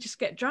just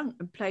get drunk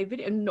and play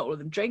video. And not all of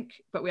them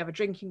drink, but we have a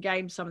drinking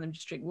game. Some of them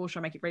just drink water.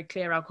 I make it very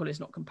clear alcohol is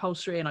not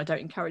compulsory, and I don't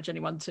encourage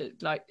anyone to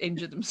like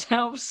injure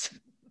themselves.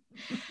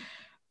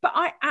 But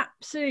I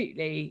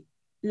absolutely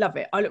love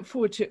it. I look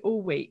forward to it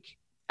all week,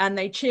 and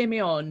they cheer me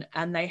on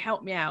and they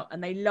help me out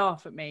and they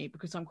laugh at me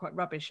because I'm quite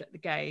rubbish at the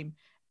game.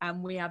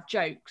 And we have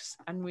jokes,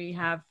 and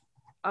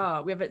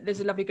there's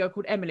a lovely girl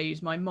called Emily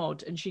who's my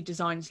mod, and she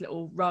designs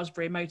little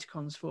raspberry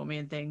emoticons for me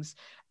and things.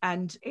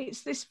 And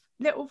it's this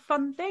little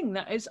fun thing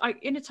that is,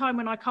 in a time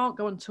when I can't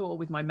go on tour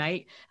with my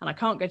mate and I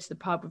can't go to the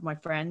pub with my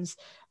friends,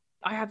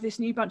 I have this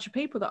new bunch of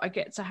people that I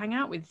get to hang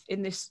out with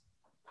in this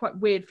quite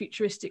weird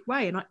futuristic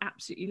way, and I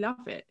absolutely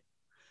love it.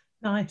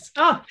 Nice.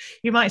 Oh,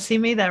 you might see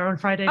me there on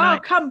Friday night.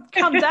 Oh,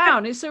 come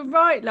down. It's a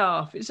right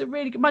laugh. It's a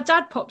really good. My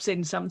dad pops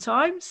in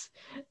sometimes.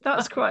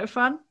 That's quite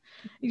fun.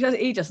 He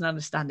doesn't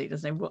understand it. He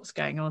doesn't know what's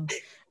going on.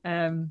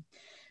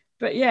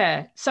 But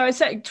yeah, so I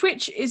say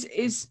Twitch is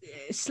a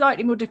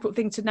slightly more difficult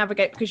thing to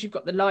navigate because you've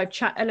got the live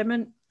chat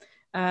element.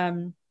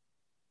 It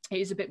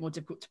is a bit more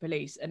difficult to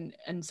police.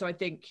 And so I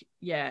think,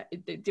 yeah,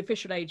 the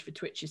official age for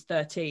Twitch is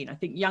 13. I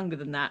think younger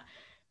than that,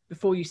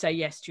 before you say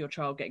yes to your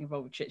child getting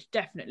involved with Twitch,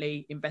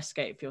 definitely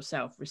investigate it for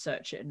yourself,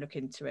 research it and look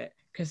into it,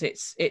 because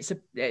it's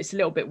a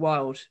little bit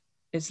wild.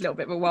 It's a little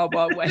bit of a wild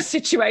west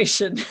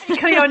situation.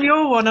 Carry on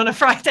your one on a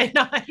Friday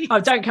night. Oh,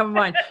 don't come on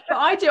mine. But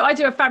I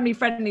do a family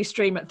friendly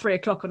stream at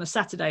 3:00 on a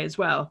Saturday as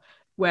well,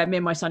 where me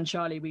and my son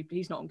Charlie,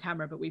 he's not on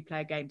camera, but we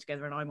play a game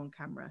together and I'm on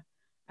camera.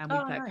 And we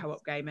play a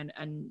co-op game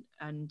and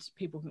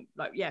people can,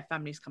 like, yeah,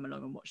 families come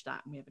along and watch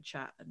that and we have a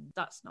chat, and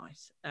that's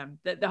nice.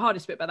 The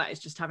hardest bit about that is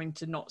just having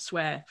to not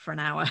swear for an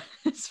hour.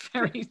 It's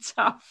very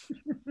tough.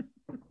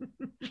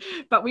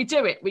 But we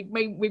do it.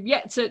 We've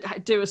yet to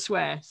do a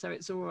swear, so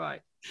it's all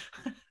right.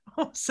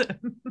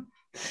 Awesome.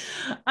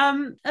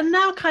 And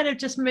now kind of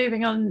just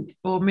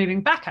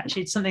moving back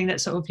actually to something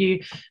that sort of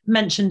you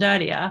mentioned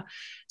earlier.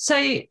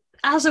 So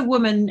as a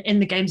woman in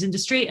the games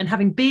industry, and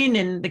having been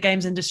in the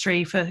games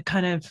industry for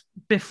kind of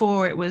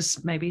before it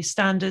was maybe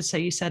standard, so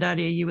you said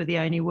earlier you were the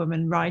only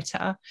woman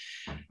writer,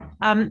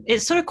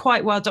 it's sort of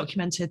quite well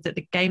documented that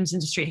the games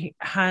industry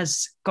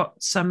has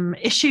got some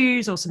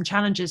issues or some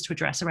challenges to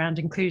address around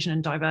inclusion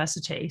and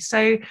diversity.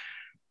 So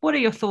what are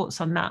your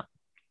thoughts on that?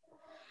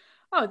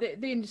 Oh,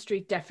 the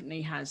industry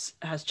definitely has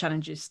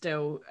challenges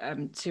still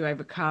to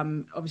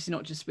overcome. Obviously,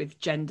 not just with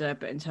gender,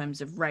 but in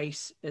terms of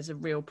race, there's a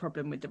real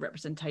problem with the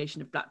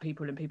representation of Black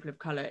people and people of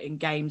colour in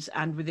games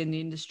and within the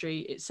industry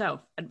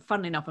itself. And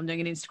funnily enough, I'm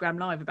doing an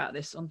Instagram live about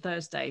this on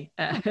Thursday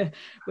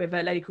with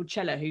a lady called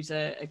Chella, who's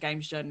a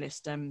games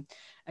journalist. And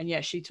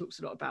yeah, she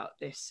talks a lot about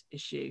this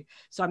issue.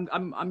 So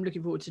I'm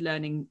looking forward to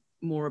learning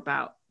more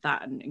about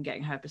that and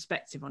getting her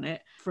perspective on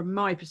it. From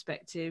my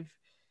perspective,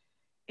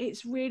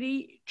 it's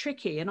really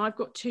tricky, and I've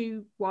got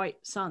 2 white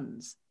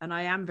sons, and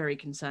I am very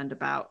concerned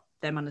about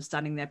them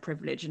understanding their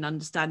privilege and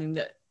understanding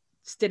that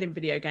still in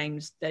video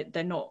games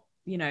they're not,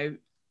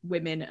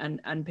 women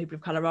and people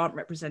of colour aren't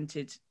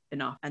represented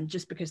enough, and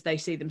just because they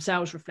see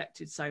themselves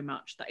reflected so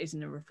much, that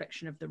isn't a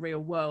reflection of the real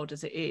world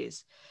as it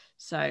is.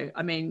 So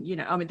I mean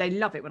they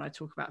love it when I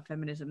talk about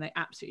feminism. They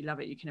absolutely love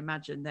it. You can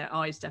imagine their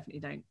eyes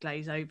definitely don't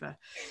glaze over.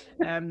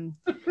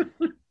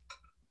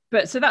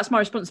 But so that's my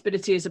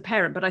responsibility as a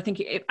parent. But I think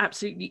it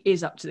absolutely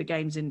is up to the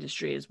games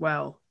industry as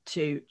well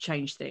to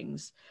change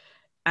things.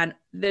 And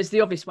there's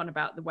the obvious one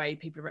about the way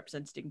people are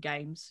represented in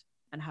games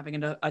and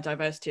having a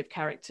diversity of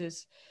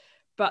characters.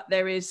 But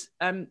there is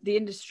the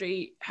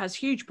industry has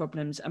huge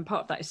problems, and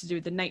part of that is to do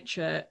with the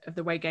nature of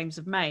the way games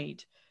are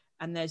made.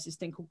 And there's this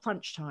thing called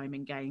crunch time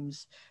in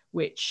games,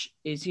 which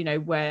is, you know,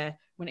 where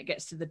when it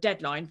gets to the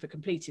deadline for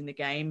completing the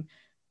game,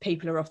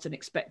 people are often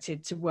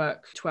expected to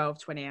work 12,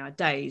 20-hour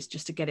days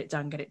just to get it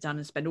done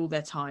and spend all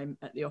their time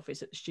at the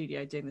office, at the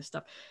studio doing this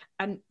stuff.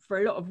 And for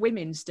a lot of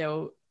women are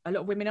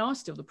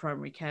still the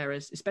primary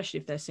carers,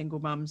 especially if they're single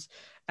mums.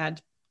 And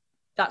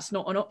that's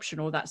not an option,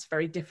 or that's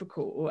very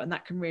difficult, and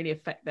that can really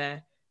affect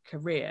their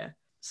career.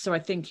 So I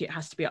think it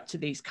has to be up to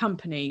these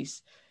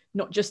companies,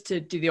 not just to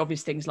do the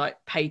obvious things like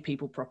pay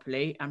people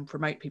properly and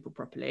promote people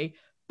properly,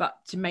 but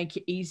to make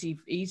it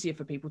easier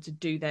for people to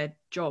do their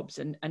jobs,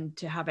 and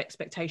to have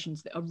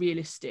expectations that are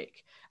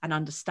realistic and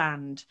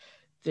understand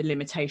the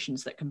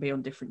limitations that can be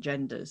on different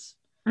genders.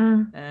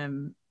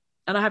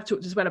 And I have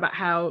talked as well about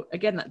how,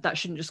 again, that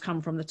shouldn't just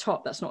come from the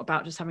top. That's not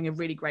about just having a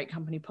really great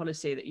company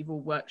policy that you've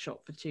all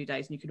workshopped for 2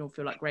 days and you can all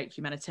feel like great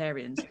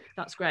humanitarians.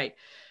 That's great.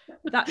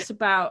 That's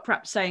about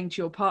perhaps saying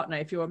to your partner,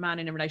 if you're a man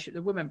in a relationship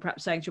with a woman,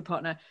 perhaps saying to your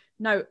partner,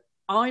 no,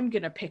 I'm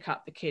going to pick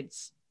up the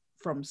kids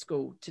from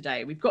school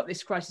today. We've got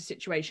this crisis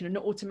situation, and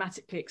not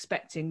automatically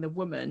expecting the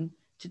woman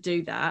to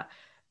do that,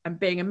 and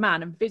being a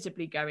man and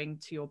visibly going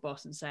to your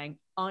boss and saying,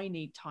 I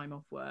need time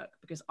off work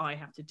because I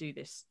have to do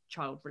this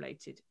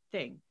child-related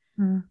thing.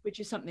 Which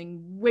is something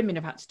women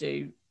have had to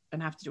do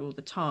and have to do all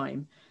the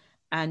time.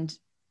 And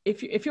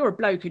if you're a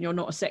bloke and you're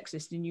not a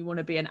sexist and you want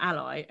to be an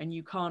ally, and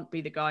you can't be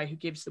the guy who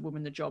gives the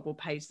woman the job or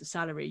pays the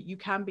salary, you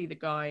can be the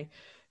guy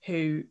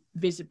who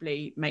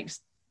visibly makes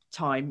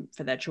time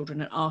for their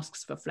children and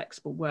asks for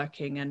flexible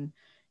working. And,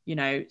 you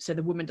know, so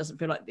the woman doesn't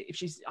feel like, if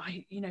she's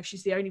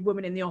the only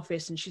woman in the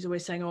office and she's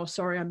always saying, oh,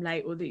 sorry, I'm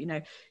late, or that, you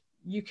know,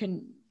 you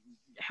can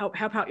help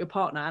out your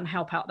partner and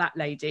help out that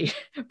lady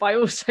by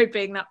also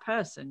being that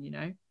person, you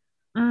know.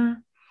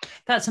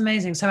 That's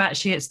amazing. So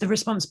actually it's the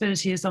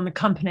responsibility is on the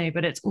company,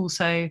 but it's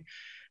also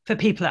for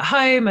people at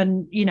home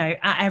and, you know,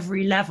 at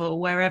every level,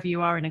 wherever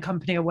you are in a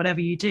company or whatever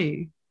you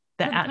do,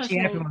 that actually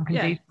everyone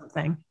can do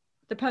something.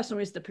 The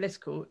personal is the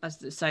political, as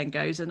the saying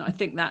goes. And I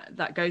think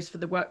that goes for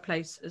the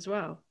workplace as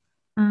well.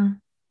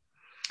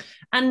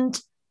 And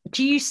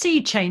do you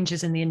see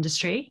changes in the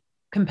industry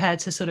compared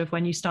to sort of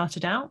when you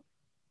started out?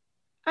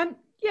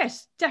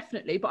 Yes,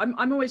 definitely. But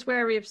I'm always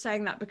wary of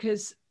saying that,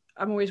 because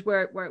I'm always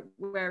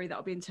wary that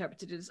will be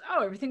interpreted as,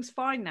 oh, everything's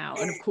fine now.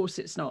 And of course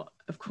it's not.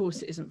 Of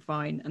course it isn't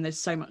fine. And there's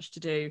so much to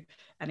do.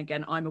 And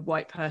again, I'm a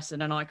white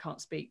person and I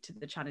can't speak to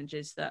the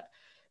challenges that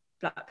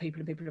Black people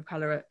and people of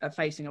colour are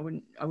facing. I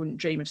wouldn't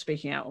dream of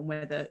speaking out on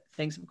whether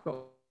things have got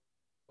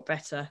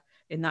better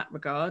in that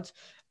regard.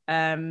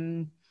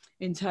 In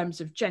terms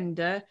of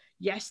gender,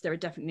 yes,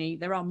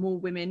 there are more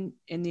women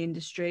in the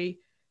industry.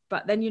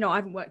 But then, you know, I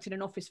haven't worked in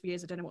an office for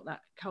years. I don't know what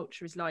that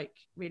culture is like,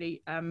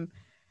 really.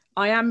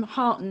 I am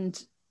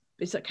heartened.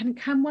 Is that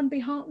can one be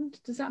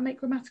heartened? Does that make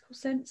grammatical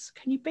sense?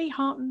 Can you be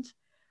heartened?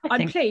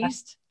 I'm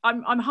pleased.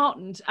 I'm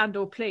heartened and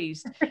or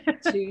pleased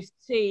to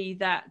see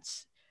that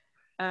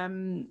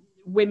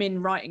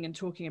women writing and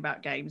talking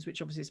about games,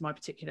 which obviously is my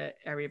particular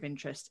area of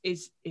interest,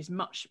 is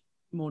much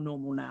more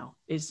normal now.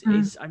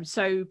 I'm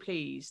so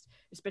pleased,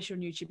 especially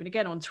on YouTube and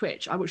again on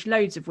Twitch. I watch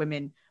loads of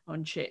women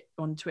on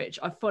Twitch.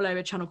 I follow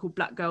a channel called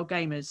Black Girl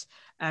Gamers,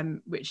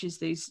 which is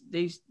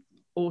these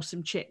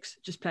awesome chicks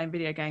just playing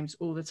video games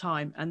all the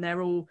time, and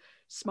they're all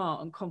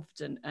smart and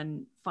confident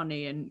and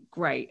funny and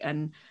great.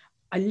 And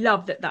I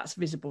love that that's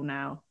visible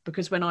now,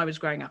 because when I was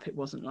growing up it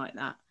wasn't like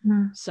that.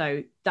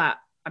 So that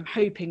I'm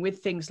hoping with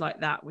things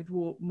like that, with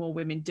more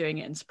women doing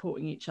it and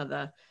supporting each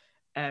other,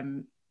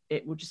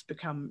 it will just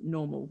become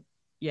normal.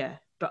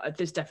 But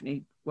there's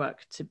definitely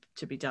work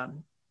to be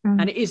done.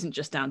 And it isn't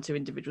just down to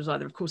individuals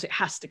either. Of course, it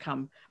has to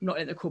come. I'm not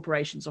letting the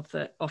corporations off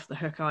the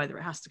hook either.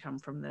 It has to come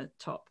from the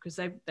top, because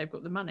they've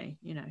got the money,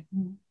 you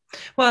know.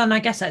 Well, and I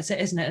guess that's it,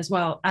 isn't it? As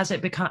well as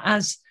it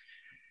becomes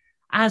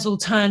as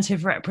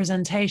alternative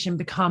representation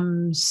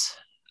becomes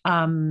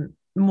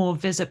more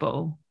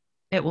visible,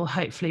 it will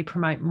hopefully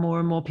promote more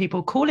and more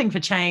people calling for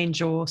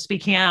change or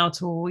speaking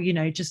out, or, you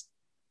know, just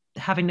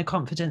having the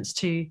confidence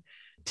to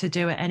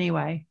do it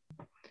anyway.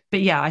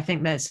 But yeah, I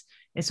think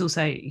it's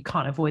also, you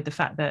can't avoid the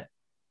fact that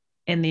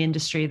in the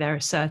industry there are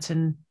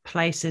certain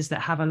places that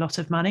have a lot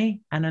of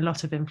money and a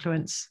lot of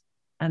influence,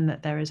 and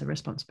that there is a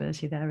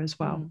responsibility there as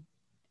well.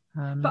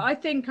 But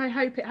I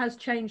hope it has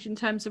changed in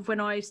terms of when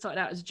I started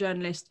out as a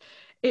journalist.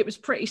 It was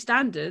pretty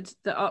standard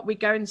that we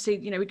go and see,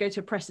 you know, we go to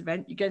a press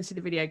event, you go and see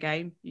the video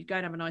game, you go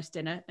and have a nice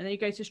dinner, and then you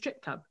go to a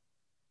strip club.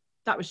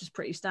 That was just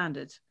pretty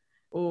standard.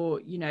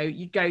 Or, you know,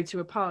 you'd go to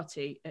a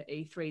party at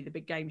E3, the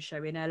big game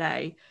show in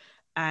LA,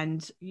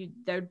 and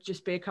there'd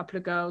just be a couple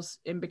of girls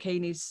in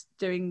bikinis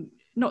doing,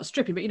 not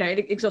stripping, but, you know,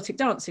 exotic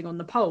dancing on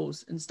the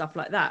poles and stuff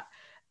like that.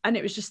 And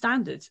it was just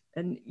standard.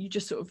 And you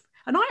just sort of,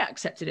 and I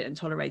accepted it and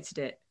tolerated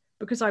it,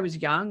 because I was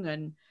young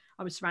and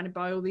I was surrounded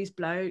by all these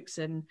blokes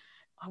and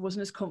I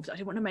wasn't as confident. I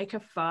didn't want to make a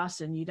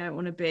fuss, and you don't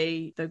want to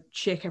be the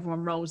chick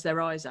everyone rolls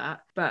their eyes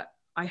at. But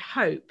I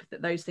hope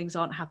that those things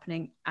aren't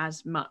happening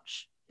as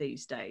much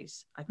these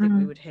days. I think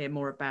we would hear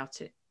more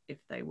about it if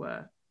they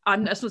were.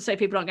 And that's not to say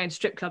people aren't going to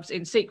strip clubs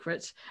in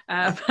secret,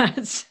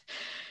 but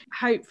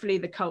hopefully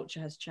the culture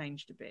has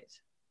changed a bit.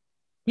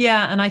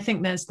 Yeah, and I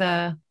think there's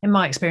in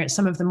my experience,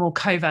 some of the more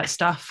covert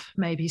stuff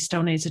maybe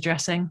still needs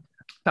addressing.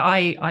 But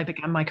I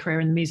began my career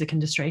in the music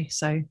industry,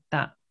 so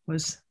that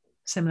was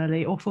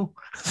similarly awful.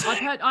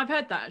 I've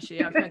heard that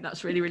actually. I've heard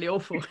that's really, really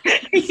awful.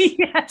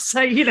 Yeah,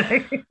 so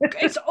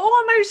it's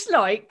almost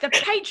like the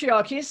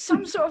patriarchy is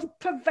some sort of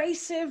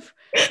pervasive,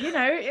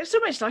 it's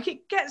almost like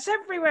it gets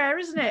everywhere,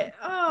 isn't it?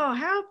 Oh,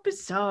 how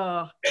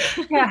bizarre.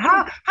 Yeah,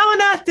 how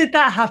on earth did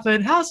that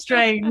happen? How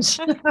strange.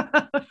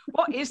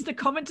 What is the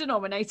common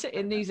denominator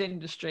in these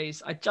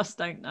industries? I just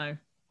don't know.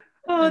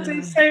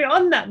 So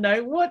on that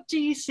note, what do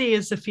you see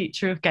as the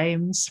future of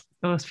games,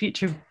 or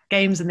future of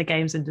games in the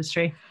games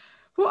industry?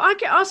 Well, I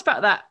get asked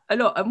about that a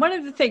lot. And one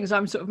of the things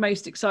I'm sort of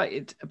most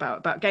excited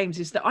about games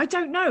is that I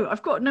don't know.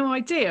 I've got no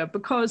idea,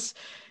 because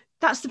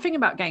that's the thing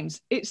about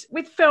games. It's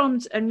with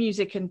films and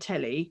music and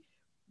telly,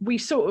 we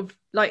sort of,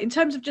 like, in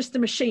terms of just the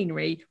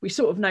machinery, we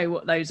sort of know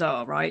what those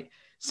are, right?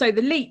 So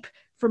the leap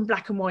from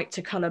black and white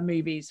to colour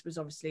movies was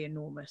obviously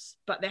enormous,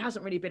 but there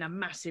hasn't really been a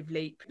massive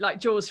leap, like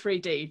Jaws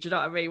 3D, do you know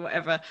what I mean?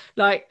 Whatever.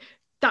 Like,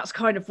 that's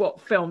kind of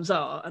what films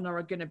are and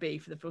are going to be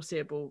for the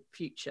foreseeable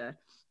future.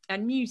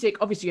 And music,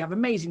 obviously, you have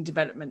amazing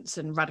developments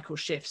and radical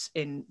shifts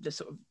in the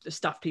sort of the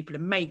stuff people are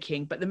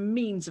making, but the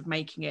means of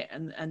making it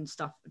and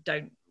stuff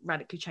don't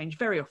radically change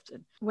very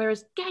often.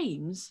 Whereas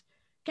games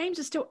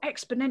are still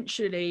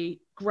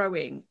exponentially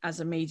growing as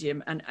a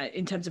medium, and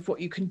in terms of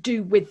what you can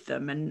do with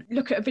them. And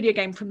look at a video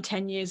game from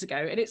 10 years ago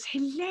and it's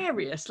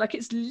hilarious, like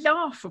it's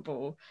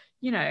laughable.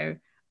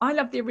 I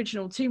love the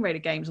original Tomb Raider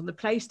games on the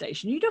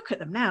PlayStation. You look at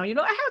them now, you're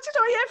like, how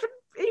did I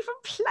even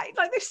play?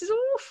 Like, this is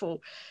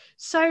awful.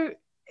 So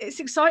it's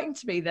exciting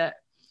to me that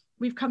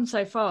we've come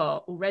so far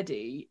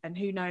already, and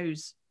who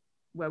knows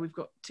where we've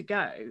got to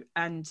go.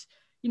 And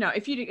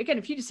if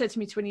you just said to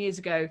me 20 years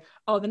ago,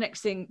 oh, the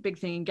next big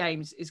thing in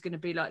games is going to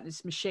be like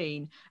this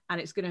machine,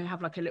 and it's going to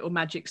have like a little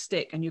magic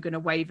stick and you're going to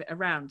wave it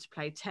around to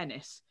play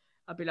tennis,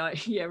 I'd be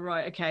like, yeah,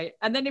 right, okay.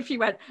 And then if you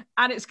went,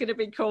 and it's going to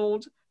be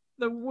called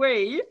the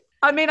Wii,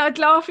 I mean, I'd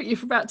laugh at you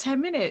for about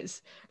 10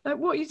 minutes. Like,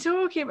 what are you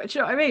talking about? Do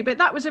you know what I mean? But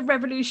that was a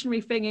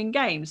revolutionary thing in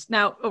games.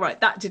 Now, all right,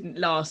 that didn't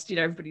last.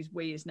 Everybody's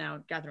Wii is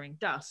now gathering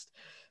dust.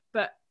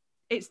 But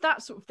it's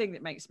that sort of thing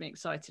that makes me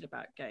excited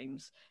about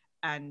games.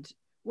 And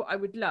what I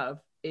would love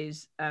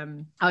is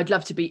I'd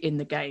love to be in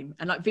the game.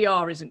 And like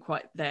VR isn't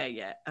quite there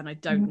yet. And I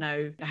don't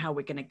know how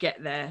we're going to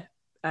get there.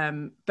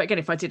 But again,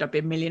 if I did, I'd be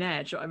a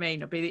millionaire. Do you know what I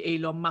mean? I'd be the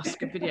Elon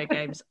Musk of video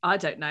games. I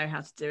don't know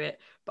how to do it,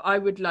 but I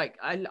would like,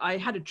 I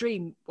had a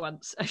dream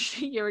once,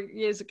 actually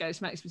years ago,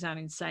 this makes me sound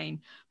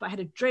insane, but I had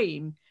a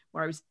dream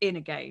where I was in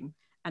a game,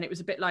 and it was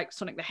a bit like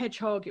Sonic the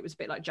Hedgehog. It was a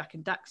bit like Jak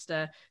and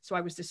Daxter. So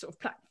I was this sort of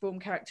platform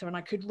character, and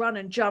I could run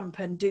and jump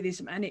and do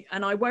this.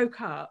 And I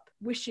woke up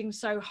wishing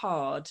so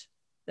hard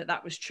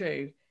that was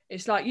true.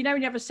 It's like, when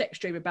you have a sex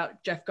dream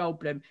about Jeff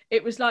Goldblum,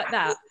 it was like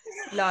that.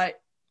 Like,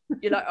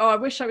 you're like, oh, I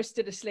wish I was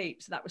still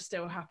asleep so that was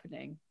still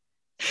happening.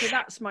 So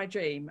that's my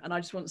dream, and I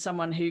just want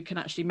someone who can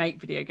actually make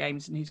video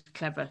games and who's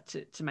clever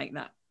to make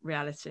that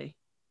reality.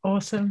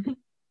 Awesome.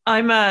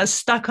 I'm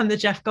stuck on the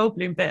Jeff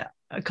Goldblum bit,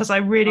 because I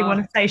really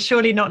want to say,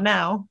 surely not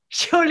now.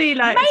 Surely,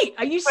 like, mate,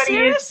 are you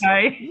serious?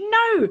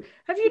 No.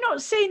 Have you not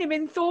seen him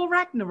in Thor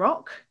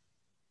Ragnarok?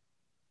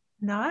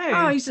 No.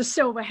 Oh, he's a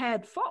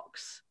silver-haired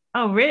fox.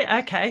 Oh, really?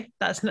 Okay,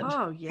 that's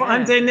not what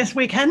I'm doing this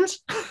weekend.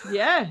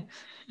 Yeah.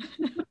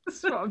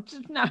 That's what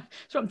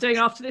I'm doing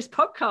after this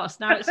podcast.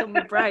 Now it's on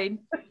my brain.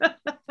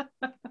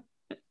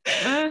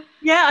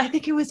 Yeah, I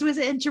think it was it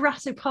in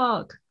Jurassic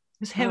Park? It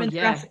was him in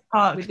Jurassic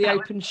Park. With the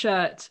open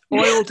shirt,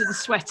 oiled and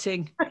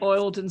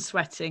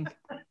sweating.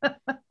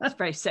 It's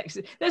very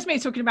sexy. There's me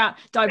talking about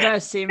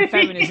diversity and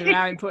feminism and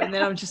how important,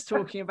 then I'm just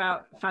talking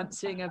about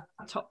fancying a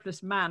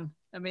topless man.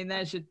 I mean,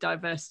 there's your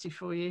diversity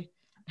for you.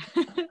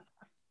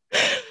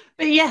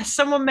 But yes,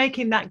 someone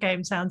making that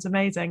game sounds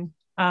amazing.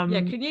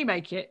 Can you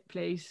make it,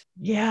 please?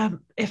 Yeah,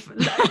 if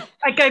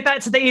I go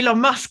back to the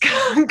Elon Musk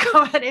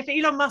comment, if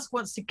Elon Musk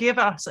wants to give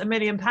us £1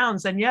 million,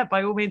 then yeah,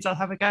 by all means, I'll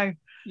have a go.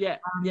 Yeah,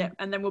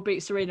 and then we'll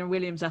beat Serena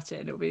Williams at it,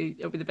 and it'll be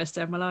the best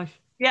day of my life.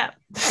 Yeah,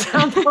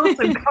 sounds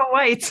awesome. Can't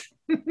wait.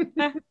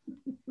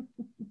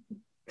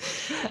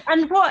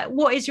 And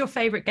what is your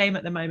favourite game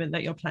at the moment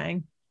that you're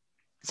playing?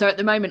 So at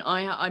the moment,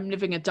 I'm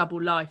living a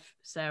double life,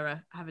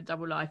 Sarah. I have a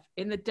double life.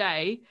 In the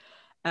day,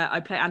 I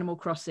play Animal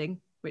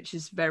Crossing, which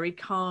is very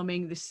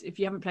calming. If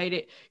you haven't played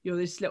it, you're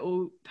this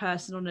little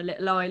person on a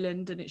little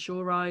island, and it's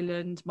your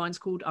island. Mine's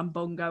called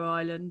Umbongo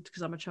Island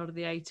because I'm a child of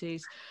the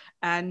 80s.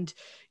 And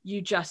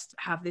you just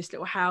have this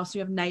little house, you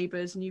have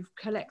neighbours, and you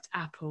collect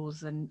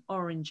apples and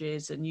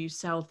oranges, and you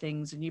sell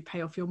things, and you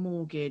pay off your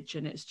mortgage,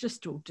 and it's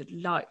just all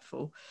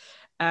delightful.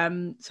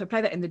 So I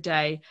play that in the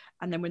day.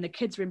 And then when the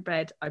kids are in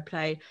bed, I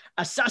play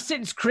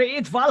Assassin's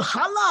Creed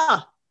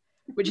Valhalla,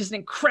 which is an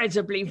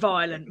incredibly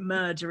violent,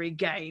 murdery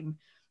game.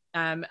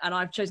 And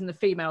I've chosen the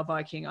female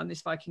Viking. On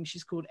this Viking,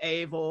 she's called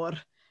Eivor.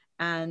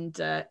 And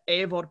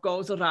Eivor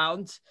goes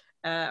around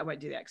I won't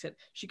do the accent.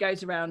 She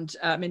goes around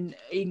in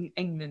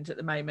England at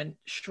the moment,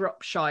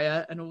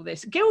 Shropshire and all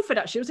this. Guildford,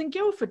 actually. I was in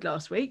Guildford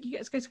last week. You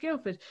get to go to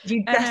Guildford.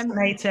 You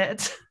decimate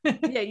it.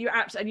 Yeah, you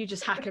absolutely, you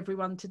just hack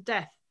everyone to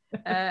death.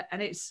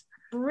 And it's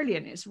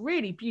brilliant. It's a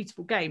really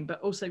beautiful game,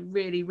 but also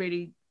really,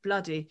 really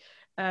bloody.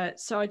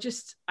 So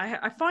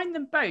I find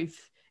them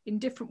both in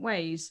different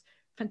ways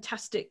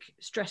fantastic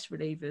stress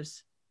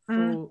relievers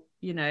for,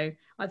 you know,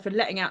 either for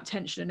letting out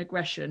tension and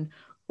aggression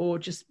or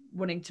just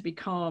wanting to be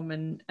calm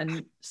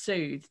and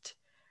soothed.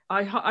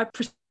 I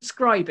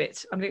prescribe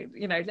it. I mean,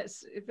 you know,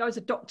 if I was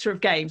a doctor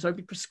of games, I'd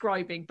be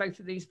prescribing both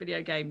of these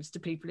video games to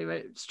people who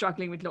are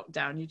struggling with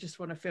lockdown. You just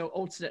want to feel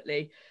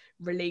alternately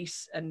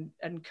release and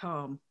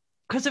calm.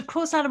 Because of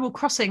course, Animal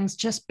Crossing's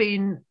just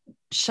been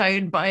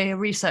shown by a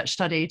research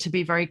study to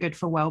be very good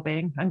for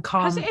well-being and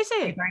calm. Is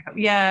it?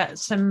 Yeah,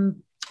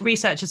 some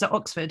researchers at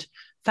Oxford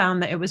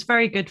found that it was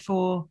very good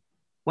for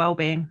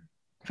well-being,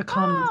 for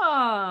calm.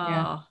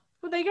 Yeah.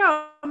 Well, there you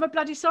go. I'm a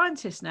bloody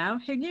scientist now.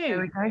 Who knew? There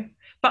we go.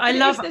 But I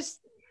love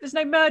there's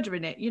no murder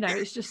in it, you know,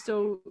 it's just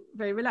all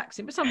very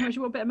relaxing. But sometimes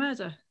you want a bit of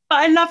murder. But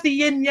I love the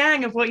yin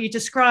yang of what you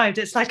described.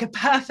 It's like a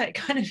perfect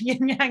kind of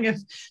yin yang of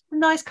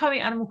nice,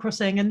 calming Animal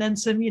Crossing and then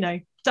some, you know,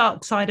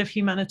 dark side of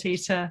humanity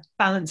to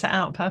balance it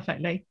out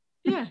perfectly.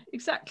 Yeah,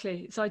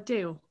 exactly. It's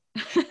ideal.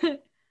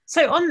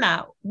 So on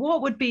that,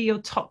 what would be your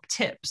top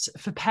tips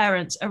for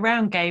parents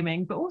around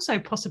gaming, but also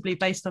possibly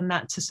based on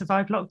that to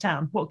survive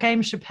lockdown? What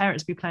games should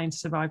parents be playing to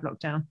survive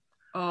lockdown?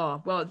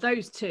 Oh, well,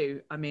 those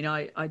two, I mean,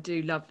 I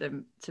do love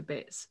them to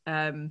bits.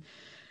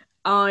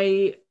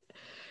 I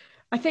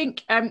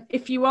think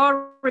if you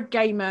are a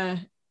gamer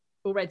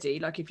already,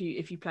 like if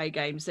you play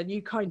games, then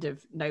you kind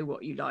of know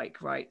what you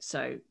like, right?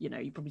 So, you know,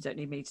 you probably don't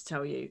need me to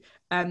tell you.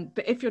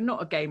 But if you're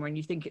not a gamer and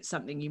you think it's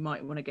something you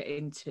might want to get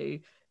into,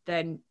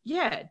 then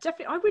yeah,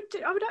 definitely I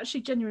would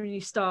actually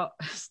genuinely start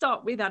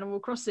with Animal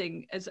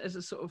Crossing as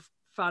a sort of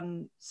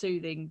fun,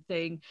 soothing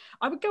thing.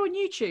 I would go on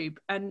YouTube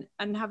and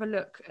have a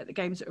look at the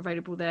games that are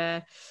available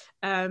there.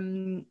 A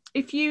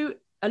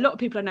lot of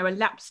people I know are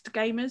lapsed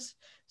gamers,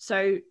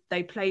 so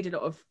they played a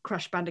lot of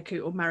Crash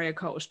Bandicoot or Mario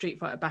Kart or Street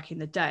Fighter back in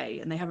the day,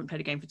 and they haven't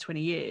played a game for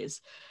 20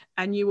 years.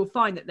 And you will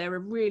find that there are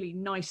really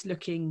nice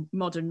looking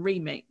modern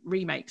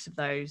remakes of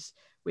those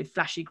with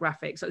flashy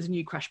graphics. There's a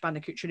new Crash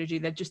Bandicoot trilogy.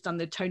 They've just done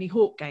the Tony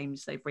Hawk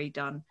games they've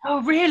redone.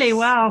 Oh, really?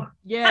 Wow.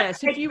 Yeah.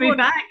 So if you want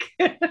back.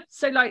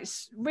 So like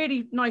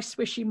really nice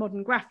swishy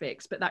modern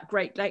graphics, but that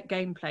great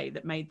gameplay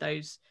that made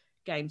those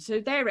games. So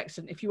they're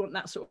excellent if you want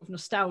that sort of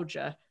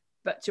nostalgia,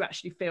 but to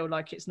actually feel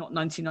like it's not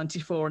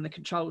 1994 and the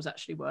controls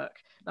actually work.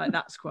 Like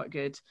that's quite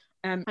good.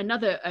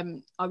 Another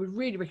I would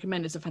really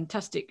recommend as a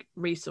fantastic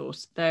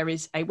resource, there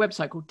is a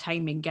website called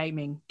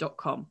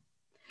taminggaming.com.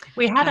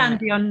 We had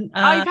Andy on. You've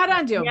had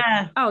Andy on?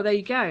 Yeah. Oh, there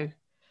you go.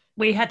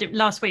 We had it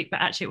last week,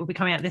 but actually it will be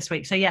coming out this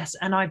week. So yes,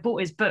 and I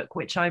bought his book,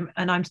 which I'm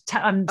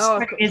spreading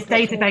his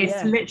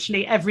database to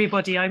literally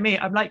everybody I meet.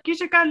 I'm like, you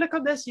should go look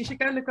on this. You should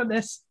go look on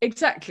this.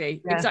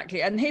 Exactly.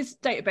 And his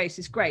database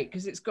is great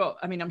because it's got,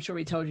 I mean, I'm sure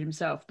he told you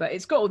himself, but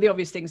it's got all the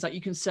obvious things like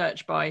you can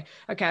search by,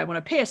 okay, I want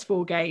a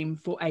PS4 game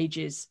for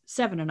ages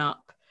 7 and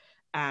up,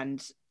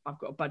 and I've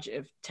got a budget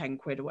of 10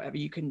 quid or whatever.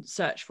 You can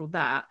search for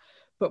that.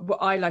 But what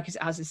I like is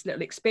it has this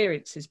little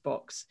experiences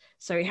box.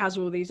 So it has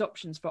all these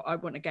options for, I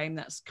want a game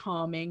that's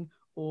calming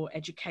or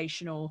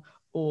educational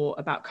or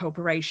about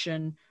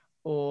cooperation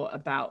or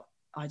about,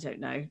 I don't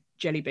know,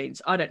 jelly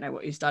beans. I don't know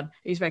what he's done.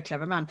 He's a very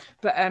clever man.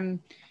 But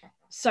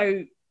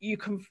so you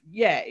can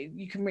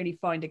really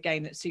find a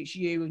game that suits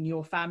you and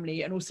your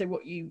family and also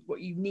what you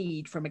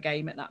need from a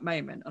game at that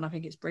moment. And I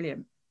think it's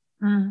brilliant.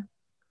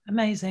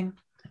 Amazing.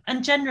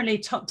 And generally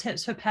top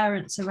tips for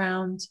parents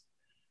around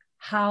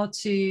how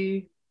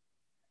to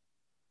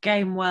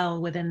game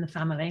well within the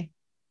family.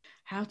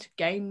 How to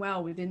game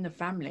well within the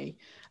family.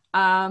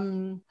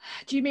 Do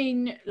you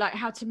mean like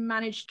how to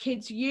manage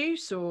kids'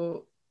 use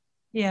or?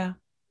 Yeah.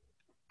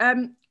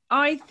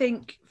 I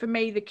think for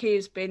me, the key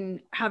has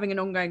been having an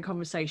ongoing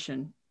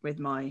conversation with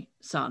my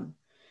son.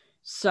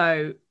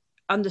 So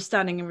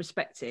understanding and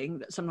respecting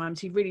that sometimes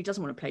he really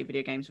doesn't want to play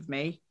video games with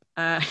me.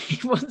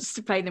 He wants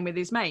to play them with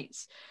his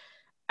mates.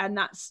 And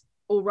that's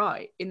all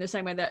right. In the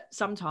same way that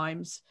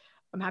sometimes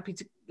I'm happy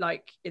to,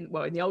 like, in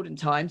the olden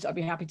times, I'd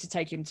be happy to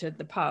take him to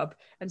the pub.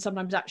 And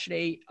sometimes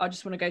actually, I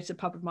just want to go to the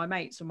pub with my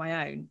mates on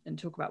my own and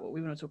talk about what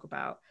we want to talk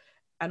about.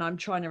 And I'm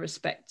trying to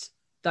respect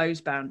those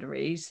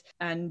boundaries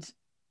and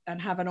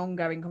have an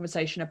ongoing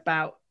conversation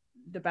about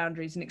the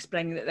boundaries and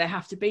explaining that there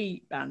have to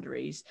be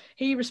boundaries.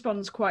 He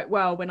responds quite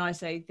well when I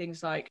say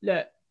things like,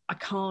 look, I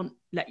can't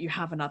let you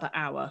have another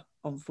hour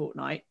on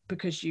Fortnite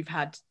because you've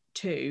had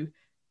 2,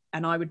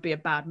 and I would be a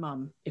bad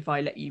mum if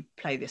I let you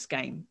play this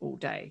game all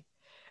day.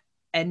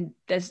 And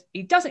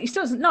he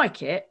still doesn't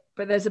like it,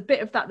 but there's a bit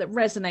of that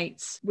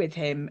resonates with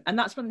him. And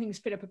that's one of the things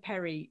Philippa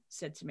Perry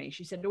said to me.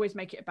 She said, always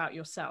make it about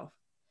yourself.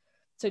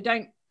 So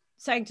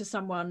saying to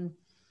someone,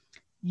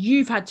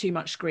 you've had too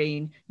much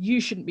screen, you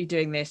shouldn't be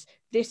doing this.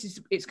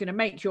 It's going to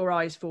make your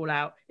eyes fall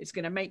out. It's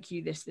going to make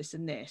you this, this,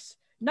 and this.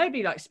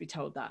 Nobody likes to be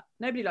told that.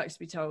 Nobody likes to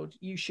be told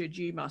you should,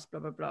 you must, blah,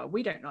 blah, blah.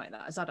 We don't like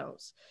that as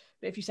adults.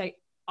 But if you say,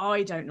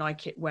 I don't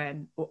like it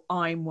when, or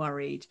I'm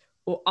worried,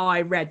 or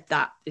I read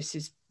that this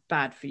is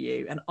bad for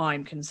you and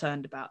I'm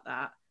concerned about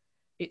that,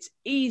 it's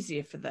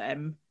easier for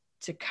them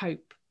to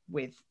cope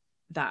with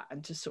that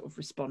and to sort of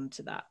respond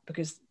to that,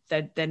 because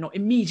they're not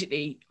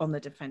immediately on the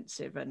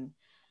defensive.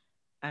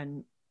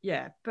 And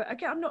yeah, but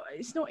again,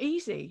 it's not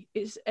easy.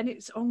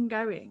 It's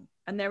ongoing.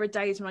 And there are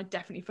days when I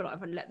definitely feel like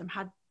I've let them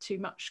have too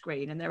much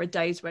screen. And there are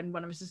days when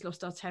one of us has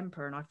lost our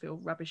temper and I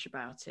feel rubbish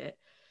about it.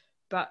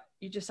 But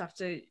you just have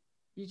to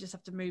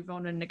move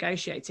on and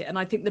negotiate it. And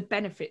I think the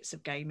benefits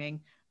of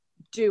gaming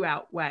do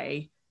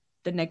outweigh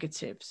the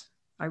negatives.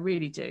 I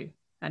really do.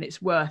 And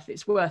it's worth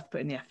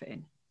putting the effort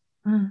in.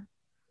 Mm.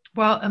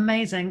 Well,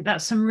 amazing.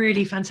 That's some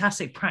really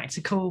fantastic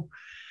practical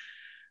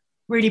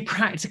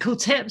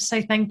tips.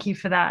 So thank you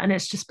for that. And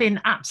it's just been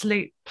an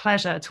absolute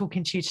pleasure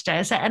talking to you today.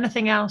 Is there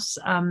anything else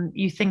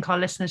you think our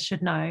listeners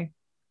should know?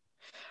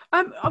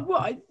 I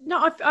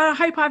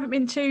hope I haven't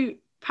been too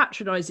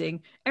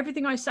patronizing.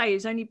 Everything I say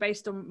is only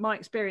based on my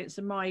experience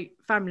and my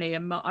family,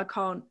 and I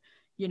can't,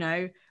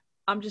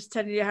 I'm just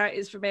telling you how it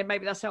is for me.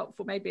 Maybe that's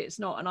helpful, maybe it's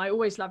not. And I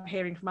always love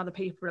hearing from other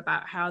people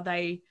about how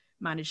they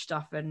manage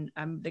stuff and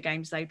the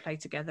games they play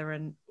together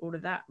and all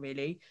of that,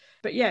 really.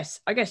 But yes,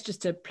 I guess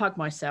just to plug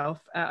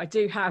myself, I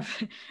do have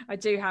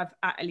at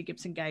Ellie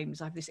Gibson Games,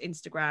 I have this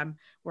Instagram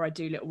where I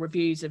do little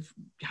reviews of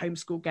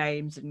homeschool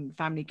games and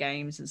family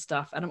games and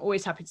stuff, and I'm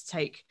always happy to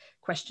take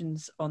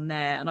questions on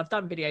there. And I've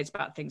done videos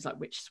about things like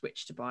which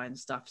Switch to buy and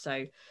stuff,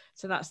 so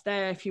that's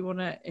there if you want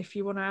to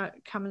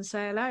come and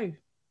say hello,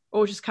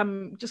 or just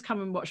come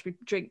and watch me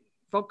drink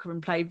vodka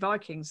and play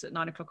Vikings at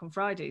 9:00 on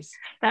Fridays.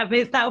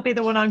 That'll be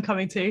the one I'm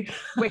coming to.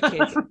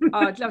 Wicked.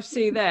 I'd love to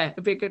see you there.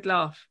 It'll be a good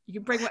laugh. You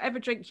can bring whatever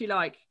drink you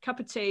like, cup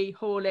of tea,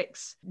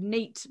 Horlicks,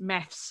 neat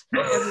meths,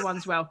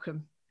 everyone's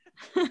welcome.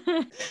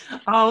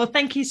 Oh,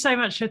 thank you so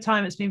much for your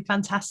time. It's been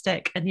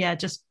fantastic, and yeah,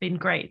 just been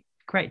great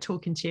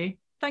talking to you.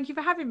 Thank you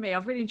for having me.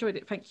 I've really enjoyed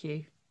it. Thank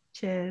you.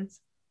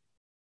 Cheers.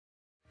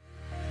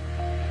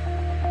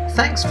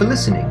 Thanks for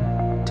listening.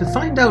 To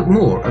find out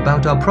more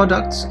about our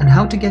products and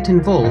how to get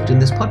involved in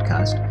this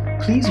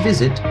podcast, please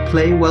visit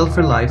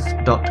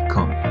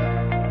playwellforlife.com.